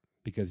right,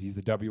 because he's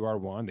the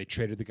WR1. They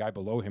traded the guy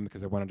below him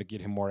because they wanted to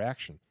get him more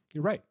action.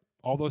 You're right.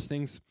 All those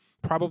things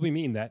probably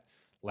mean that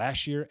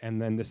last year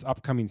and then this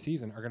upcoming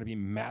season are going to be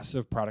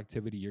massive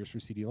productivity years for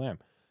CeeDee Lamb.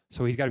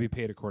 So he's got to be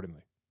paid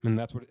accordingly. And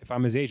that's what, if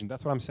I'm his agent,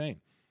 that's what I'm saying.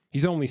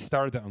 He's only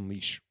started to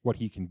unleash what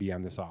he can be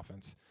on this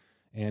offense.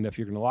 And if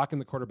you're going to lock in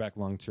the quarterback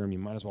long term, you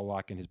might as well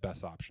lock in his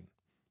best option.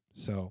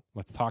 So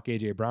let's talk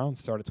A.J. Brown,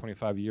 start at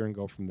 25 a year and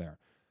go from there.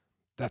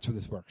 That's where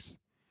this works.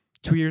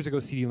 2 years ago,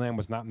 CeeDee Lamb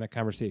was not in that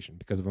conversation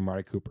because of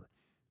Amari Cooper.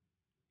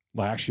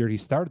 Last year, he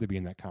started to be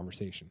in that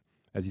conversation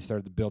as he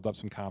started to build up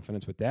some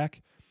confidence with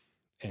Dak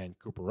and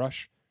Cooper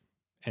Rush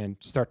and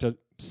start to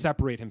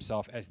separate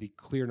himself as the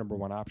clear number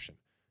 1 option.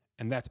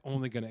 And that's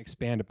only going to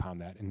expand upon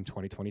that in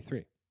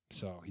 2023.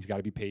 So he's got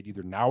to be paid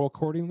either now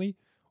accordingly,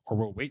 or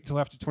we'll wait until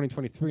after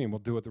 2023 and we'll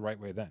do it the right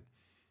way then.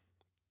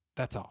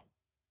 That's all.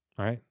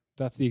 All right?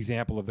 That's the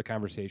example of the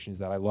conversations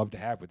that I love to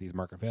have with these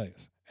market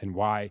values, and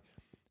why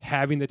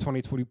having the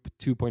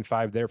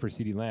 22.5 there for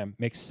CeeDee Lamb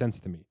makes sense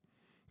to me,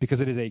 because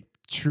it is a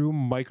true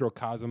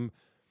microcosm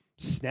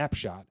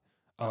snapshot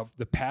of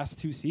the past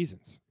 2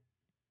 seasons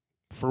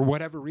for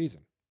whatever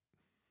reason.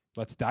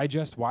 Let's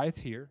digest why it's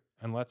here,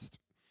 and let's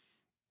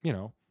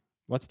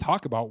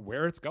talk about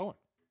where it's going.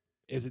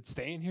 Is it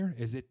staying here?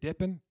 Is it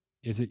dipping?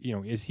 Is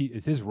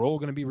his role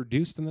going to be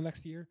reduced in the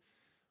next year?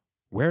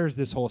 Where is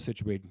this whole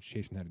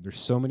situation headed? There's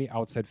so many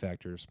outside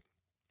factors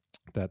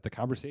that the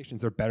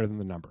conversations are better than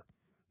the number.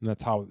 And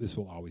that's how this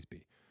will always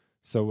be.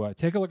 So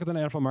take a look at the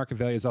NFL market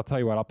values. I'll tell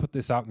you what, I'll put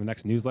this out in the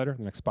next newsletter,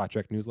 the next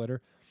Spotrac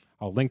newsletter.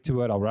 I'll link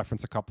to it. I'll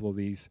reference a couple of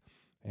these.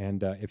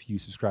 And if you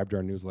subscribe to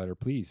our newsletter,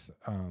 please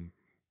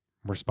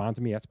respond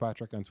to me at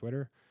Spotrac on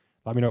Twitter.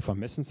 Let me know if I'm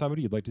missing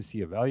somebody you'd like to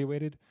see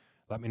evaluated.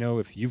 Let me know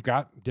if you've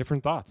got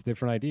different thoughts,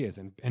 different ideas,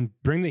 and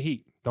bring the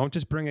heat. Don't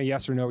just bring a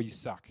yes or no, you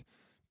suck.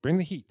 Bring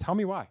the heat. Tell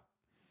me why.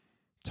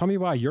 Tell me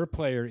why your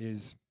player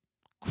is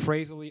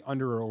crazily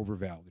under or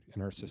overvalued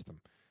in our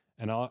system.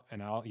 And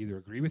I'll either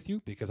agree with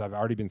you because I've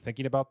already been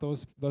thinking about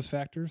those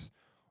factors,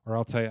 or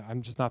I'll tell you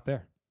I'm just not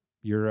there.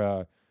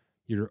 You're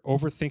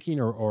overthinking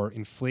or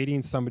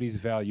inflating somebody's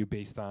value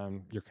based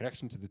on your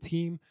connection to the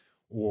team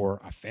or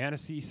a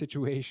fantasy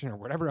situation or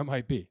whatever it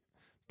might be.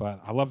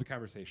 But I love the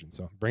conversation,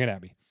 so bring it at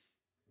me.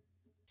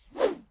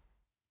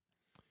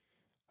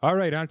 All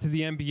right, on to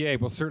the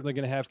NBA. We're certainly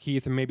going to have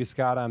Keith and maybe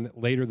Scott on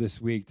later this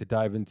week to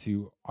dive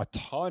into a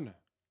ton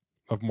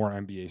of more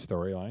NBA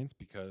storylines,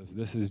 because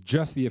this is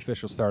just the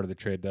official start of the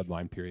trade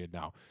deadline period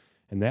now.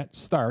 And that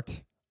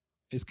start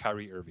is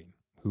Kyrie Irving,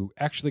 who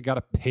actually got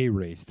a pay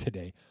raise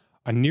today,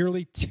 a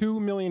nearly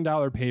 $2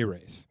 million pay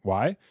raise.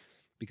 Why?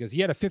 Because he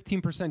had a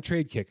 15%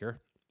 trade kicker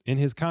in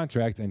his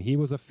contract, and he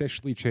was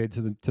officially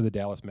traded to the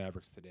Dallas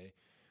Mavericks today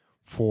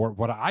for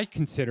what I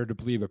consider to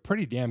believe a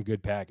pretty damn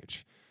good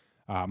package.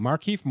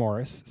 Markieff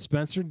Morris,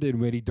 Spencer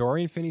Dinwiddie,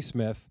 Dorian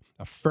Finney-Smith,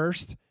 a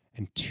first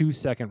and 2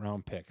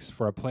 second-round picks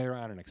for a player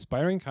on an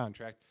expiring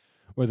contract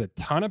with a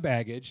ton of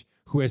baggage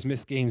who has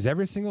missed games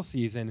every single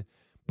season,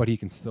 but he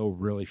can still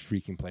really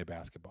freaking play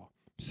basketball.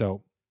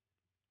 So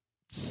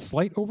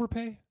slight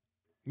overpay,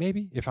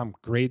 maybe, if I'm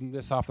grading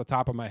this off the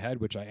top of my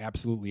head, which I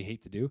absolutely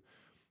hate to do.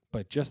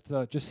 But just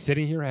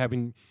sitting here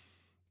having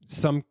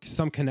some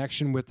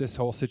connection with this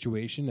whole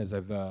situation as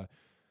I've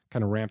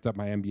kind of ramped up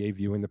my NBA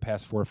viewing the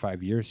past 4 or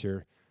 5 years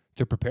here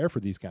to prepare for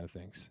these kind of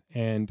things.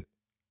 And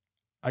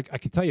I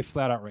can tell you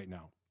flat out right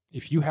now,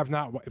 if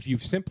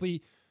you've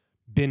simply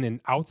been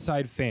an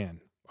outside fan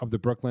of the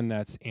Brooklyn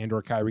Nets and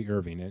or Kyrie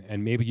Irving,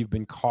 and maybe you've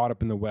been caught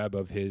up in the web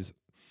of his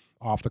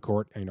off the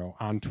court,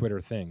 on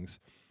Twitter things,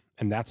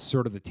 and that's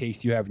sort of the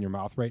taste you have in your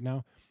mouth right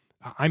now,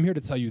 I'm here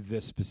to tell you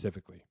this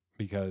specifically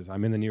because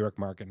I'm in the New York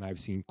market and I've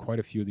seen quite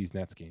a few of these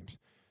Nets games,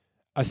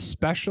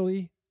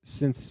 especially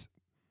since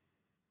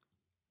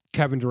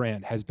Kevin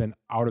Durant has been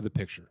out of the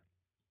picture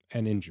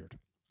and injured.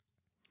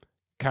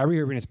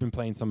 Kyrie Irving has been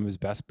playing some of his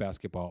best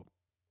basketball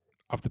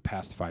of the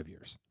past 5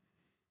 years.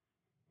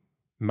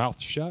 Mouth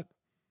shut,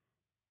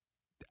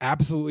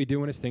 absolutely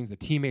doing his things. The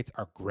teammates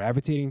are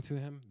gravitating to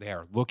him. They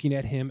are looking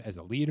at him as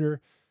a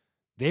leader.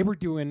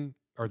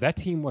 That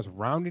team was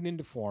rounding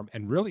into form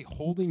and really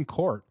holding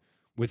court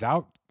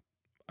without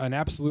an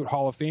absolute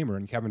Hall of Famer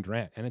in Kevin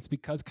Durant. And it's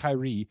because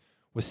Kyrie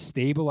was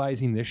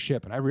stabilizing this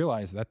ship. And I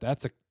realize that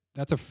that's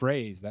a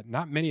phrase that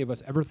not many of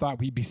us ever thought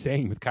we'd be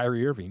saying with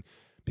Kyrie Irving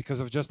because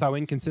of just how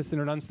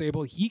inconsistent and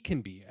unstable he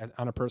can be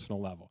on a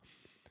personal level.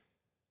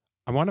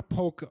 I want to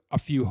poke a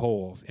few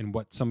holes in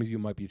what some of you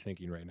might be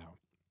thinking right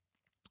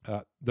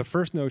now. The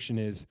first notion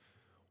is,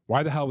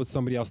 why the hell would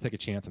somebody else take a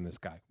chance on this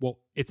guy? Well,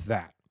 it's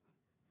that.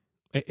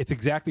 It's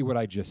exactly what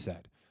I just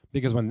said.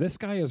 Because when this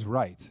guy is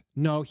right,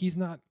 no, he's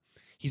not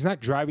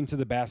driving to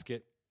the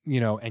basket,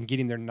 and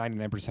getting there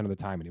 99% of the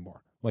time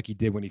anymore, like he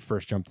did when he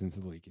first jumped into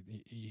the league.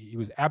 He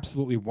was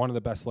absolutely one of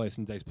the best slice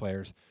and dice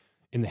players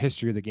in the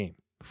history of the game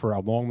for a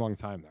long, long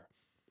time there.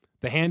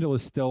 The handle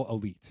is still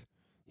elite.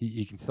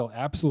 He can still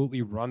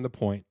absolutely run the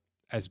point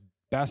as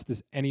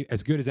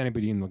good as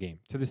anybody in the game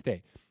to this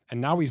day. And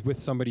now he's with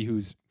somebody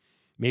who's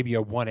maybe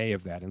a 1A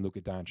of that in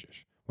Luka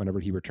Doncic whenever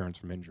he returns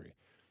from injury.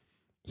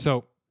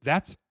 So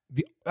that's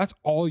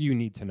all you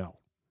need to know,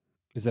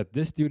 is that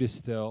this dude is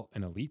still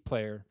an elite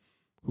player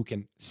who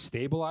can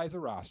stabilize a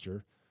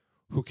roster,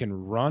 who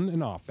can run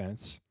an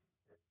offense.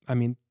 I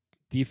mean,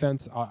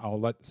 defense, I'll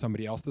let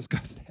somebody else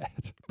discuss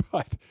that.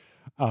 But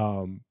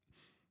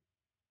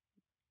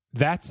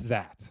that's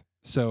that.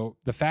 So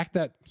the fact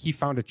that he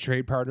found a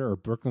trade partner, or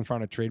Brooklyn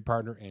found a trade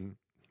partner in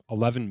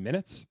 11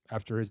 minutes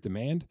after his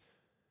demand,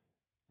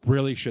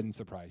 really shouldn't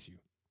surprise you.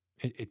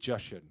 It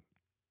just shouldn't.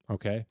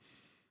 Okay?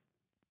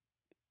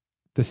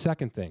 The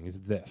second thing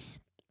is this.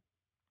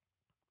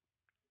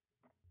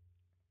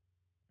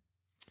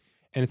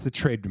 And it's the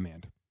trade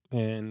demand.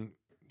 And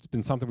it's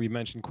been something we've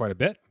mentioned quite a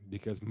bit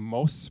because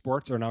most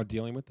sports are now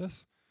dealing with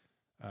this.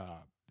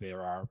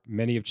 There are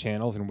many of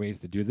channels and ways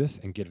to do this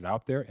and get it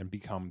out there and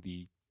become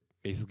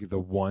basically the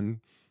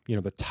one,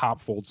 the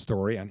top fold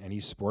story on any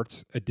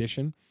sports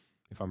edition,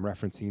 if I'm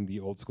referencing the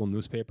old school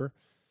newspaper.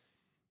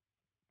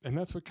 And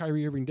that's what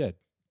Kyrie Irving did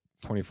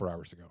 24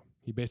 hours ago.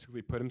 He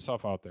basically put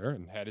himself out there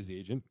and had his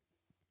agent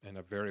and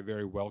a very,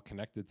 very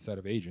well-connected set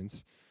of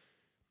agents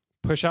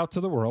push out to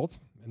the world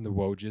and the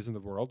Wojs in the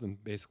world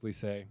and basically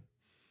say,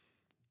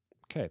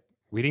 okay,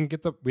 we didn't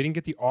get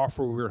the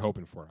offer we were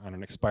hoping for on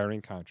an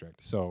expiring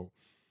contract. So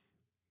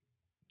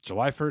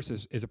July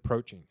 1st is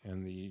approaching,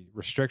 and the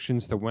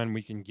restrictions to when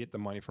we can get the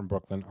money from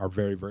Brooklyn are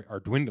are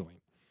dwindling.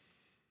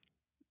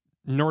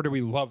 Nor do we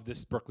love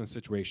this Brooklyn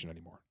situation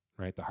anymore,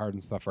 right? The Harden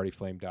stuff already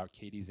flamed out.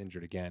 KD's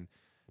injured again.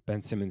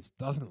 Ben Simmons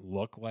doesn't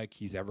look like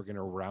he's ever going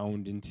to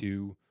round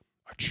into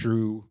a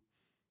true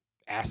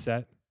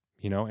asset,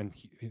 and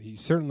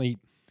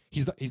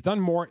he's done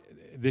more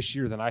this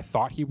year than I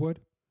thought he would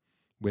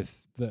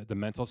with the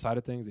mental side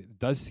of things. It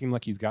does seem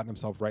like he's gotten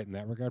himself right in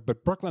that regard.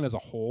 But Brooklyn as a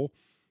whole,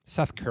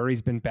 Seth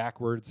Curry's been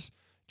backwards.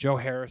 Joe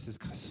Harris is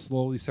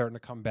slowly starting to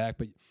come back,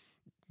 but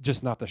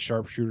just not the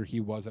sharpshooter he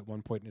was at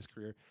one point in his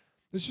career.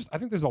 I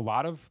think there's a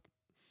lot of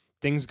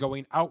things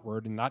going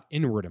outward and not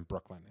inward in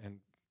Brooklyn. And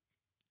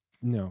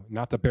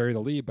not to bury the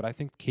lead, but I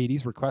think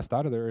KD's request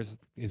out of there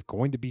is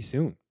going to be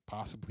soon,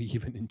 possibly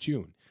even in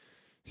June.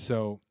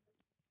 So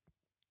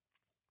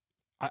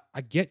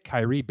I get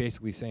Kyrie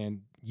basically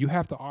saying, you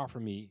have to offer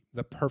me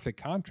the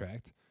perfect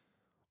contract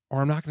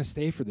or I'm not going to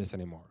stay for this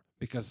anymore,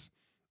 because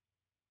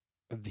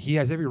he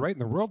has every right in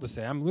the world to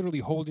say, I'm literally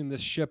holding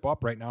this ship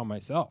up right now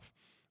myself.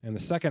 And the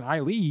second I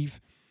leave,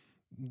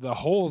 the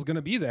hole is going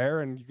to be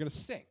there and you're going to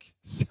sink.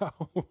 So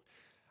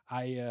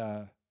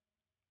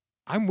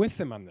I'm with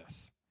him on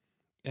this.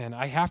 And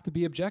I have to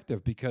be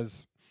objective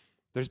because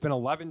there's been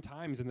 11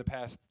 times in the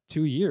past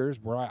 2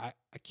 years where I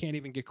can't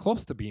even get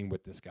close to being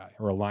with this guy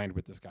or aligned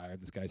with this guy or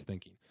this guy's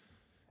thinking.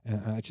 And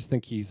I just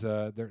think he's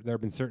there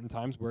have been certain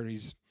times where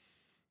he's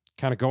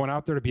kind of going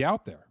out there to be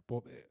out there.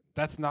 Well,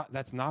 that's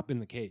not been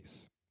the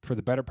case for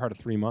the better part of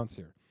 3 months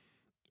here.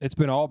 It's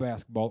been all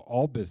basketball,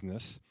 all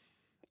business.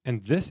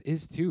 And this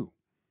is too.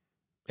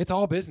 It's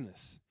all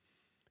business.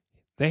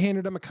 They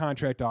handed him a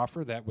contract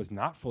offer that was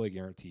not fully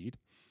guaranteed.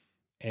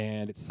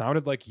 And it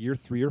sounded like year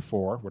 3 or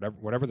 4,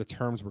 whatever the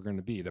terms were going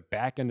to be. The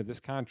back end of this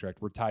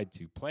contract were tied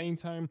to playing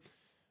time,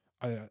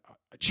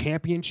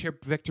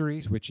 championship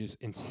victories, which is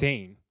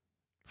insane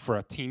for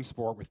a team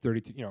sport with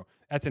 32.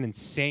 That's an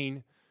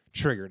insane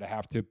trigger to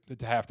have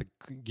to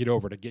get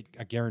over to get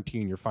a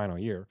guarantee in your final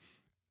year.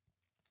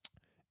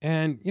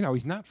 And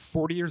he's not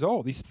 40 years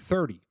old; he's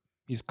 30.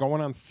 He's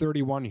going on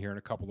 31 here in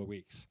a couple of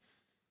weeks.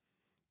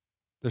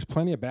 There's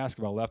plenty of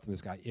basketball left in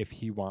this guy if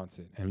he wants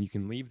it. And you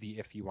can leave the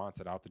if he wants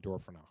it out the door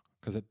for now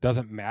because it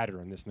doesn't matter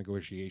in this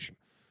negotiation.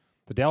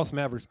 The Dallas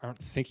Mavericks aren't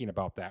thinking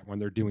about that when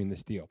they're doing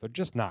this deal. They're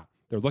just not.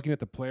 They're looking at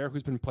the player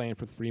who's been playing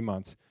for 3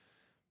 months,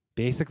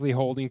 basically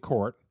holding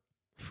court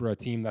for a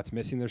team that's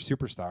missing their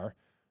superstar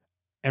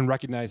and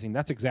recognizing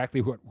that's exactly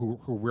who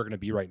we're going to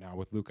be right now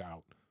with Luka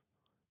out.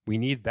 We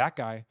need that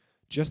guy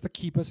just to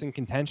keep us in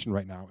contention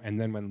right now. And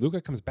then when Luka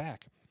comes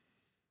back,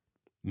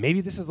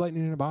 maybe this is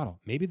lightning in a bottle.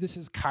 Maybe this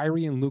is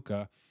Kyrie and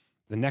Luka,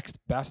 the next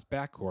best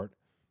backcourt.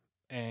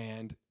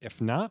 And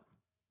if not,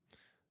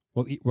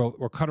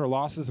 we'll cut our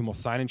losses and we'll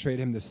sign and trade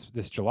him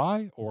this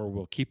July, or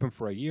we'll keep him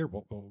for a year.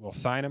 We'll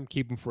sign him,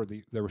 keep him for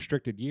the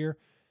restricted year,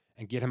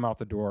 and get him out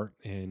the door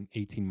in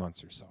 18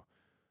 months or so.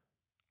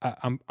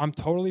 I'm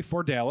totally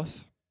for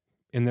Dallas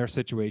in their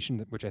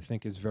situation, which I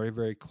think is very,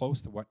 very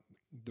close to what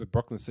the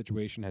Brooklyn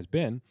situation has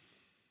been.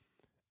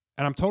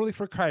 And I'm totally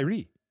for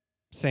Kyrie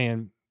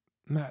saying,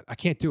 I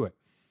can't do it.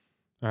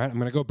 All right, I'm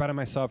going to go bet on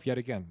myself yet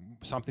again.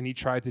 Something he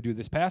tried to do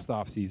this past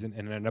offseason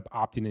and ended up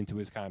opting into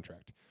his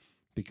contract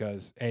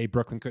because, A,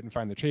 Brooklyn couldn't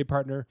find the trade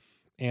partner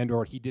and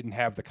or he didn't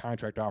have the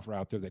contract offer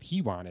out there that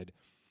he wanted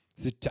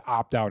to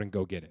opt out and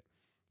go get it.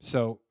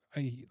 So,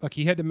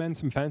 he had to mend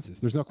some fences.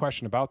 There's no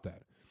question about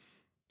that.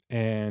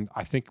 And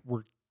I think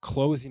we're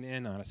closing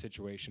in on a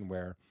situation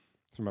where,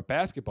 from a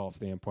basketball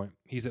standpoint,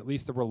 he's at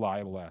least a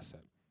reliable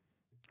asset.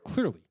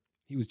 Clearly,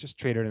 he was just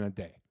traded in a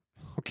day.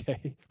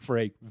 Okay, for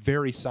a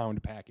very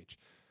sound package.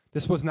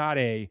 This was not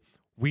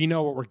we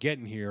know what we're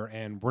getting here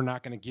and we're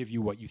not going to give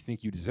you what you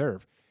think you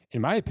deserve.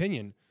 In my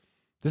opinion,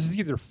 this is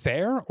either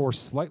fair or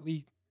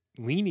slightly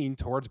leaning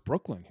towards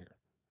Brooklyn here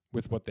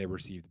with what they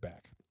received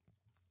back.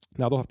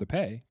 Now they'll have to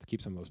pay to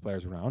keep some of those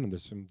players around, and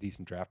there's some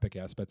decent draft pick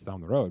aspects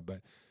down the road,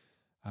 but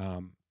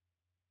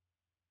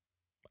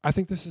I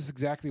think this is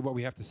exactly what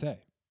we have to say,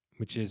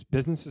 which is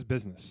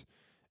business.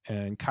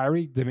 And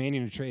Kyrie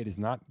demanding a trade is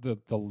not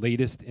the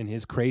latest in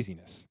his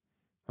craziness,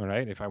 all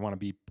right, if I want to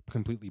be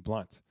completely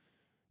blunt,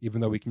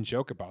 even though we can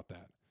joke about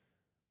that.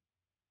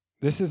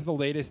 This is the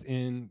latest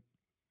in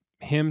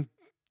him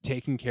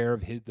taking care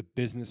of the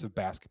business of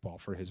basketball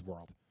for his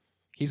world.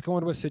 He's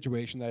going to a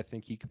situation that I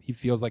think he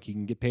feels like he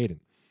can get paid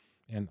in.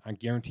 And I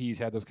guarantee he's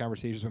had those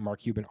conversations with Mark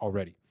Cuban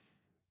already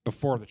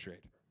before the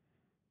trade.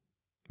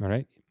 All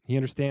right? He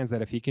understands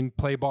that if he can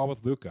play ball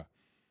with Luka,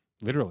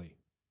 literally,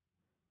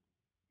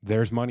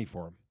 there's money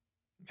for him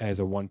as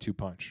a 1-2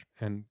 punch.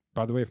 And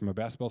by the way, from a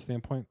basketball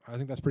standpoint, I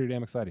think that's pretty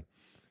damn exciting.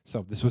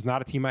 So this was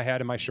not a team I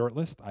had in my short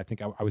list. I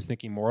think I was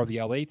thinking more of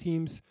the LA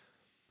teams.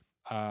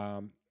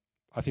 I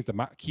think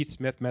Keith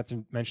Smith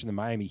mentioned the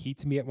Miami Heat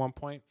to me at one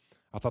point.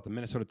 I thought the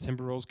Minnesota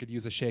Timberwolves could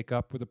use a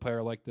shake-up with a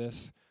player like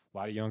this. A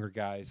lot of younger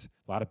guys,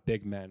 a lot of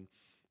big men.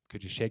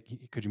 Could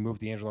you move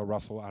D'Angelo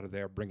Russell out of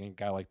there, bring in a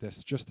guy like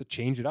this just to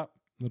change it up,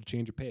 a little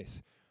change of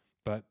pace?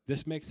 But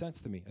this makes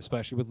sense to me,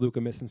 especially with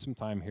Luka missing some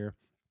time here.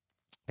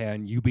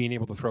 And you being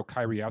able to throw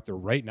Kyrie out there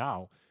right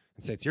now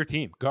and say, it's your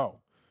team,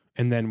 go.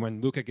 And then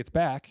when Luka gets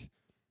back,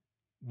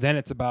 then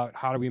it's about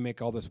how do we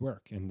make all this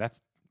work? And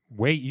that's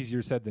way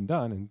easier said than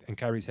done. And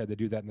Kyrie's had to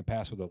do that in the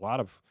past with a lot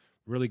of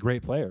really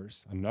great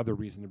players. Another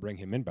reason to bring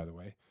him in, by the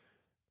way.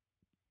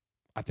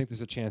 I think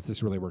there's a chance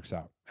this really works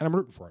out. And I'm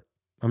rooting for it.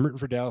 I'm rooting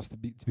for Dallas to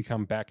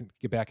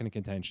get back into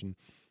contention.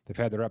 They've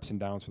had their ups and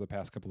downs for the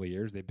past couple of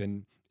years. They've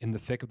been in the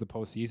thick of the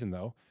postseason,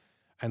 though.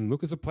 And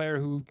Luka's a player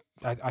who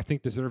I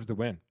think deserves the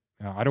win.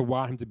 I don't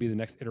want him to be the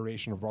next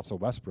iteration of Russell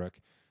Westbrook,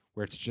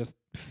 where it's just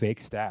fake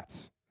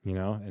stats,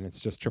 and it's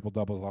just triple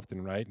doubles left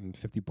and right and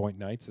 50-point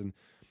nights and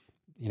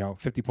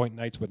 50-point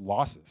nights with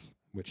losses,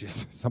 which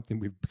is something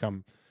we've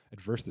become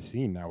adverse to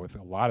seeing now with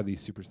a lot of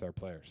these superstar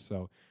players.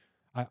 So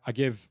I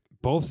give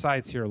both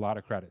sides here a lot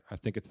of credit. I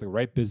think it's the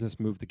right business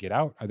move to get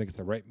out. I think it's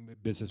the right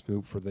business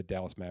move for the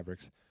Dallas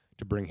Mavericks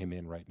to bring him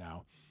in right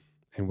now.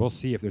 And we'll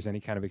see if there's any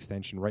kind of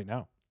extension right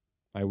now.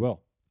 I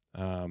will.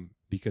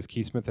 Because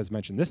Keith Smith has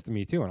mentioned this to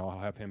me too, and I'll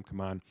have him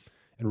come on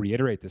and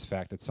reiterate this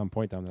fact at some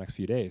point down the next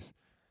few days.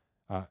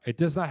 It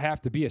does not have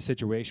to be a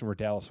situation where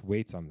Dallas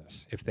waits on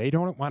this. If they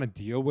don't want to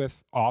deal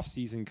with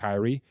off-season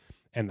Kyrie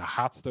and the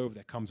hot stove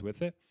that comes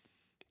with it,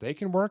 they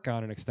can work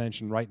on an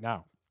extension right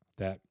now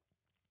that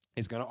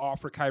is going to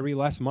offer Kyrie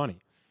less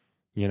money,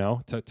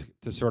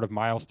 to sort of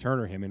Miles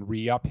Turner him and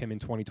re-up him in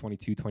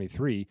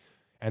 2022-23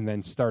 and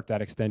then start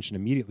that extension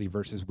immediately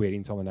versus waiting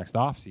until the next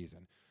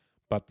offseason.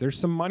 But there's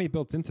some money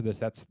built into this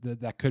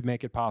that could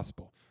make it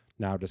possible.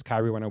 Now, does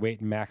Kyrie want to wait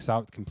and max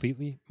out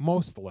completely?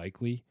 Most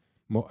likely.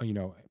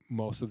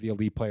 Most of the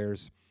elite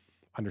players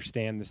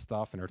understand this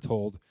stuff and are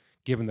told,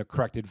 given the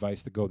correct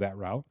advice to go that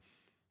route.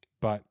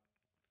 But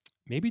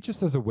maybe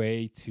just as a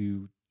way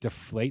to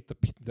deflate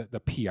the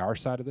PR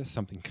side of this,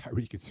 something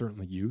Kyrie could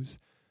certainly use,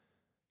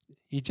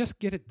 you just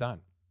get it done.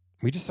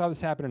 We just saw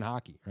this happen in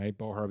hockey, right?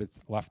 Bo Horvitz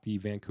left the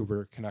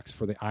Vancouver Canucks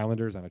for the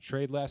Islanders on a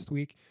trade last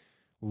week.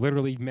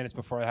 Literally minutes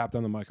before I hopped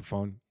on the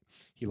microphone,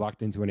 he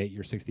locked into an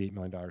 8-year, $68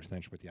 million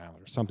extension with the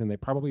Islanders, something they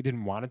probably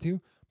didn't want to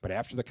do, but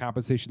after the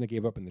compensation they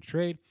gave up in the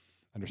trade,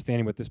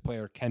 understanding what this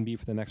player can be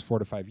for the next 4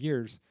 to 5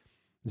 years,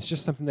 it's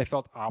just something they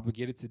felt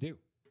obligated to do.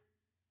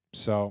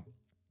 So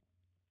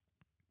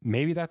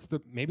maybe that's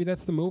the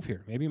move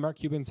here. Maybe Mark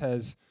Cuban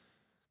says,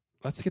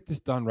 let's get this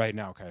done right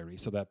now, Kyrie,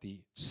 so that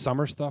the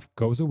summer stuff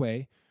goes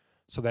away,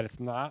 so that it's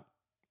not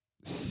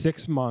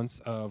 6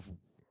 months of,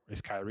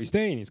 is Kyrie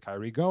staying? Is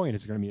Kyrie going?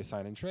 Is it going to be a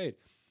sign and trade?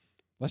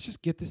 Let's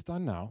just get this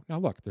done now. Now,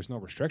 look, there's no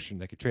restriction.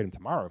 They could trade him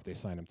tomorrow if they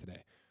sign him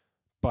today.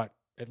 But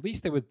at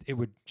least it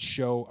would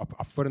show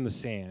a foot in the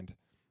sand,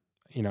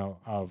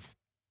 of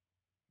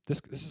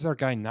this is our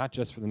guy not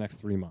just for the next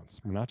 3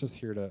 months. We're not just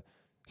here to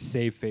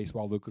save face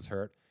while Luka's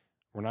hurt.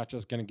 We're not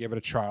just going to give it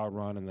a trial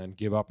run and then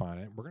give up on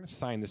it. We're going to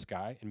sign this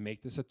guy and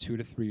make this a 2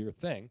 to 3 year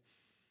thing,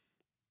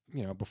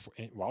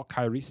 while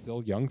Kyrie's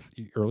still young,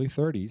 early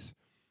 30s,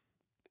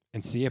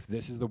 and see if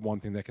this is the one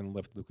thing that can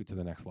lift Luka to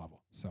the next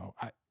level. So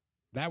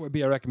that would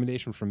be a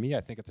recommendation from me.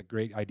 I think it's a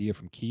great idea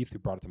from Keith, who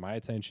brought it to my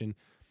attention.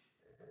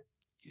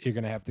 You're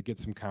going to have to get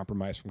some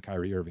compromise from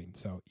Kyrie Irving,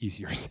 so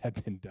easier said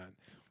than done.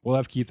 We'll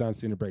have Keith on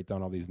soon to break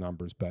down all these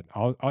numbers, but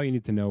all you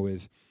need to know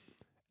is,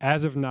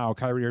 as of now,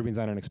 Kyrie Irving's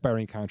on an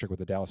expiring contract with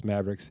the Dallas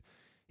Mavericks.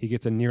 He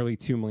gets a nearly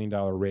 $2 million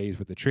raise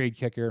with the trade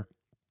kicker,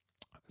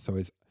 so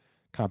his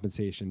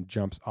compensation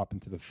jumps up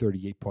into the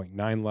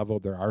 38.9 level.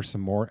 There are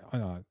some more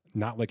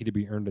not likely to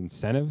be earned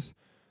incentives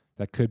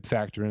that could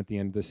factor in at the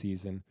end of the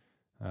season.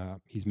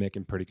 He's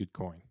making pretty good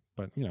coin,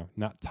 but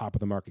not top of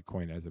the market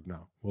coin as of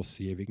now. We'll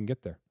see if he can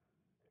get there.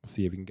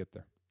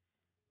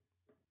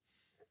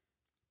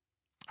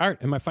 All right,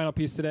 and my final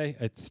piece today,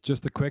 it's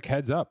just a quick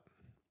heads up.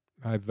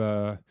 I've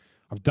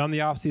done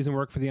the off-season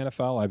work for the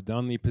NFL. I've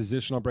done the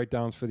positional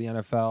breakdowns for the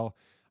NFL.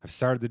 I've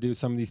started to do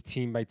some of these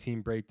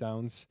team-by-team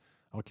breakdowns.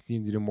 I'll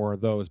continue to do more of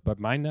those. But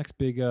my next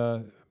big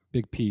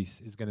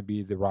piece is going to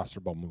be the roster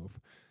bubble move.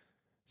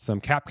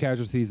 Some cap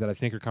casualties that I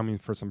think are coming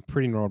for some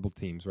pretty notable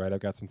teams, right? I've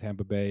got some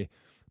Tampa Bay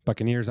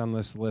Buccaneers on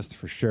this list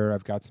for sure.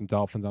 I've got some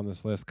Dolphins on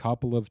this list,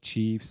 couple of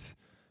Chiefs,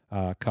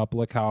 a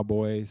couple of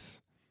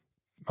Cowboys,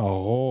 a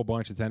whole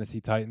bunch of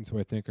Tennessee Titans who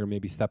I think are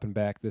maybe stepping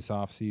back this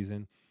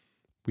offseason.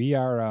 We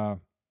are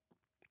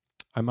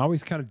I'm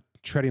always kind of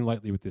treading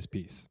lightly with this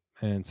piece,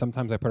 and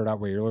sometimes I put it out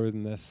way earlier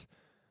than this.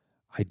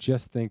 I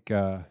just think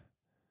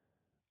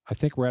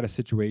we're at a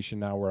situation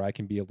now where I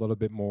can be a little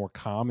bit more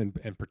calm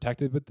and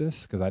protected with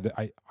this, because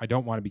I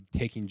don't want to be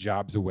taking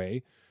jobs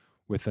away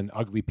with an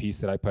ugly piece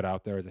that I put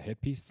out there as a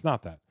hit piece. It's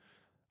not that.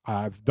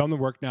 I've done the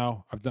work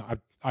now.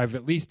 I've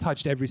at least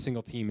touched every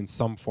single team in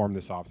some form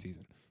this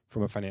offseason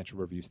from a financial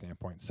review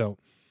standpoint. So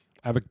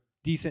I have a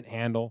decent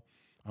handle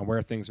on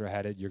where things are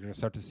headed. You're going to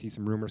start to see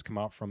some rumors come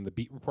out from the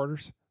beat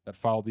reporters that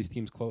follow these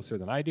teams closer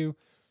than I do,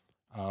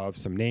 of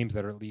some names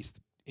that are at least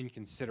in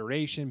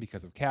consideration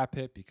because of cap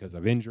hit, because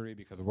of injury,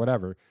 because of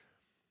whatever.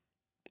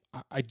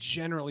 I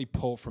generally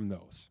pull from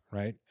those,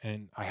 right?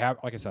 And I have,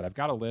 like I said, I've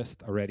got a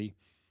list already.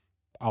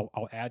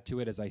 I'll add to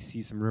it as I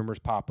see some rumors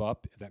pop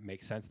up that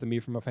make sense to me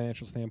from a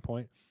financial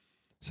standpoint.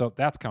 So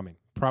that's coming.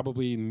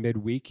 Probably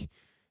midweek.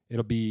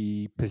 It'll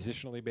be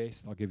positionally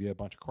based. I'll give you a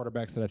bunch of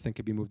quarterbacks that I think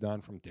could be moved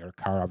on from. Derek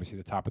Carr, obviously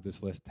the top of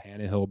this list.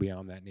 Tannehill will be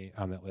on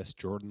that list.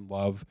 Jordan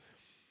Love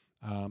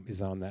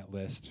is on that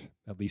list,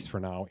 at least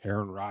for now.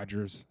 Aaron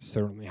Rodgers,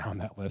 certainly on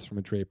that list from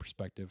a trade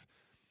perspective.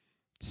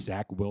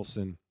 Zach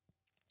Wilson.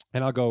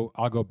 And I'll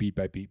go beat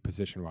by beat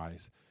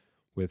position-wise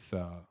with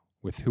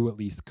who at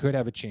least could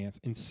have a chance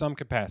in some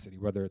capacity,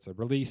 whether it's a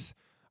release,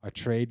 a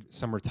trade,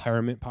 some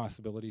retirement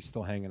possibilities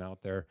still hanging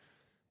out there,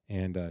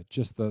 and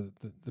just the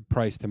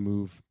price to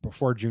move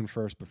before June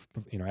 1st,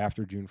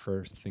 after June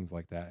 1st, things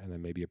like that, and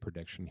then maybe a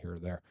prediction here or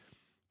there.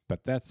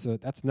 But that's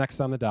next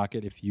on the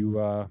docket. If you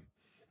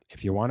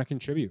want to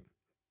contribute,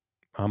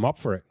 I'm up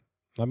for it.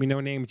 Let me know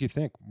names you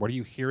think. What are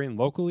you hearing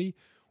locally?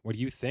 What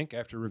do you think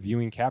after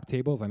reviewing cap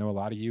tables? I know a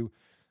lot of you,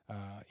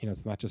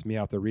 it's not just me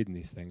out there reading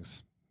these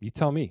things. You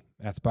tell me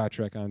at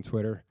Spotrac on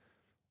Twitter.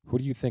 Who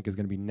do you think is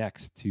going to be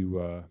next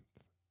to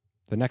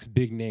the next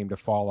big name to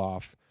fall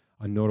off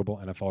a notable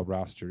NFL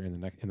roster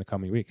in the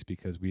coming weeks?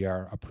 Because we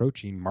are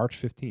approaching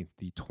March 15th,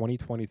 the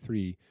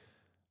 2023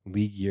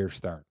 league year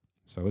start.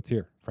 So it's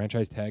here.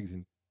 Franchise tags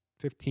in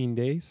 15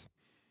 days,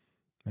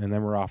 and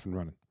then we're off and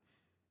running.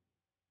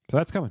 So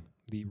that's coming.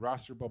 The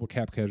roster bubble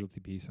cap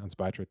casualty piece on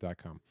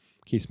Spotrac.com.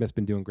 Keith Smith's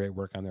been doing great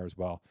work on there as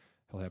well.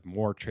 He'll have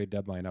more trade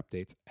deadline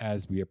updates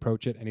as we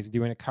approach it, and he's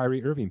doing a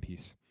Kyrie Irving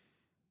piece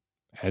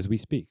as we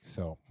speak.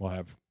 So we'll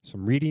have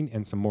some reading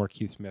and some more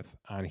Keith Smith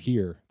on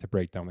here to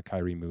break down the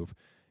Kyrie move,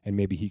 and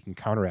maybe he can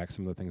counteract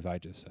some of the things I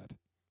just said.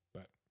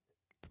 But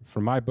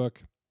for my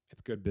book,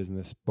 it's good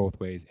business both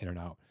ways, in and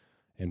out.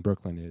 And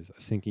Brooklyn is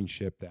a sinking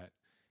ship that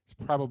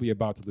is probably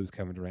about to lose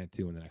Kevin Durant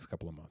too in the next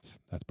couple of months.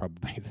 That's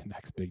probably the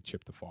next big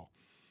chip to fall.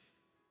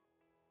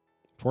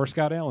 For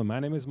Scott Allen, my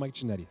name is Mike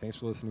Giannetti. Thanks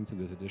for listening to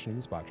this edition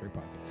of the Spotrac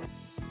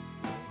Podcast.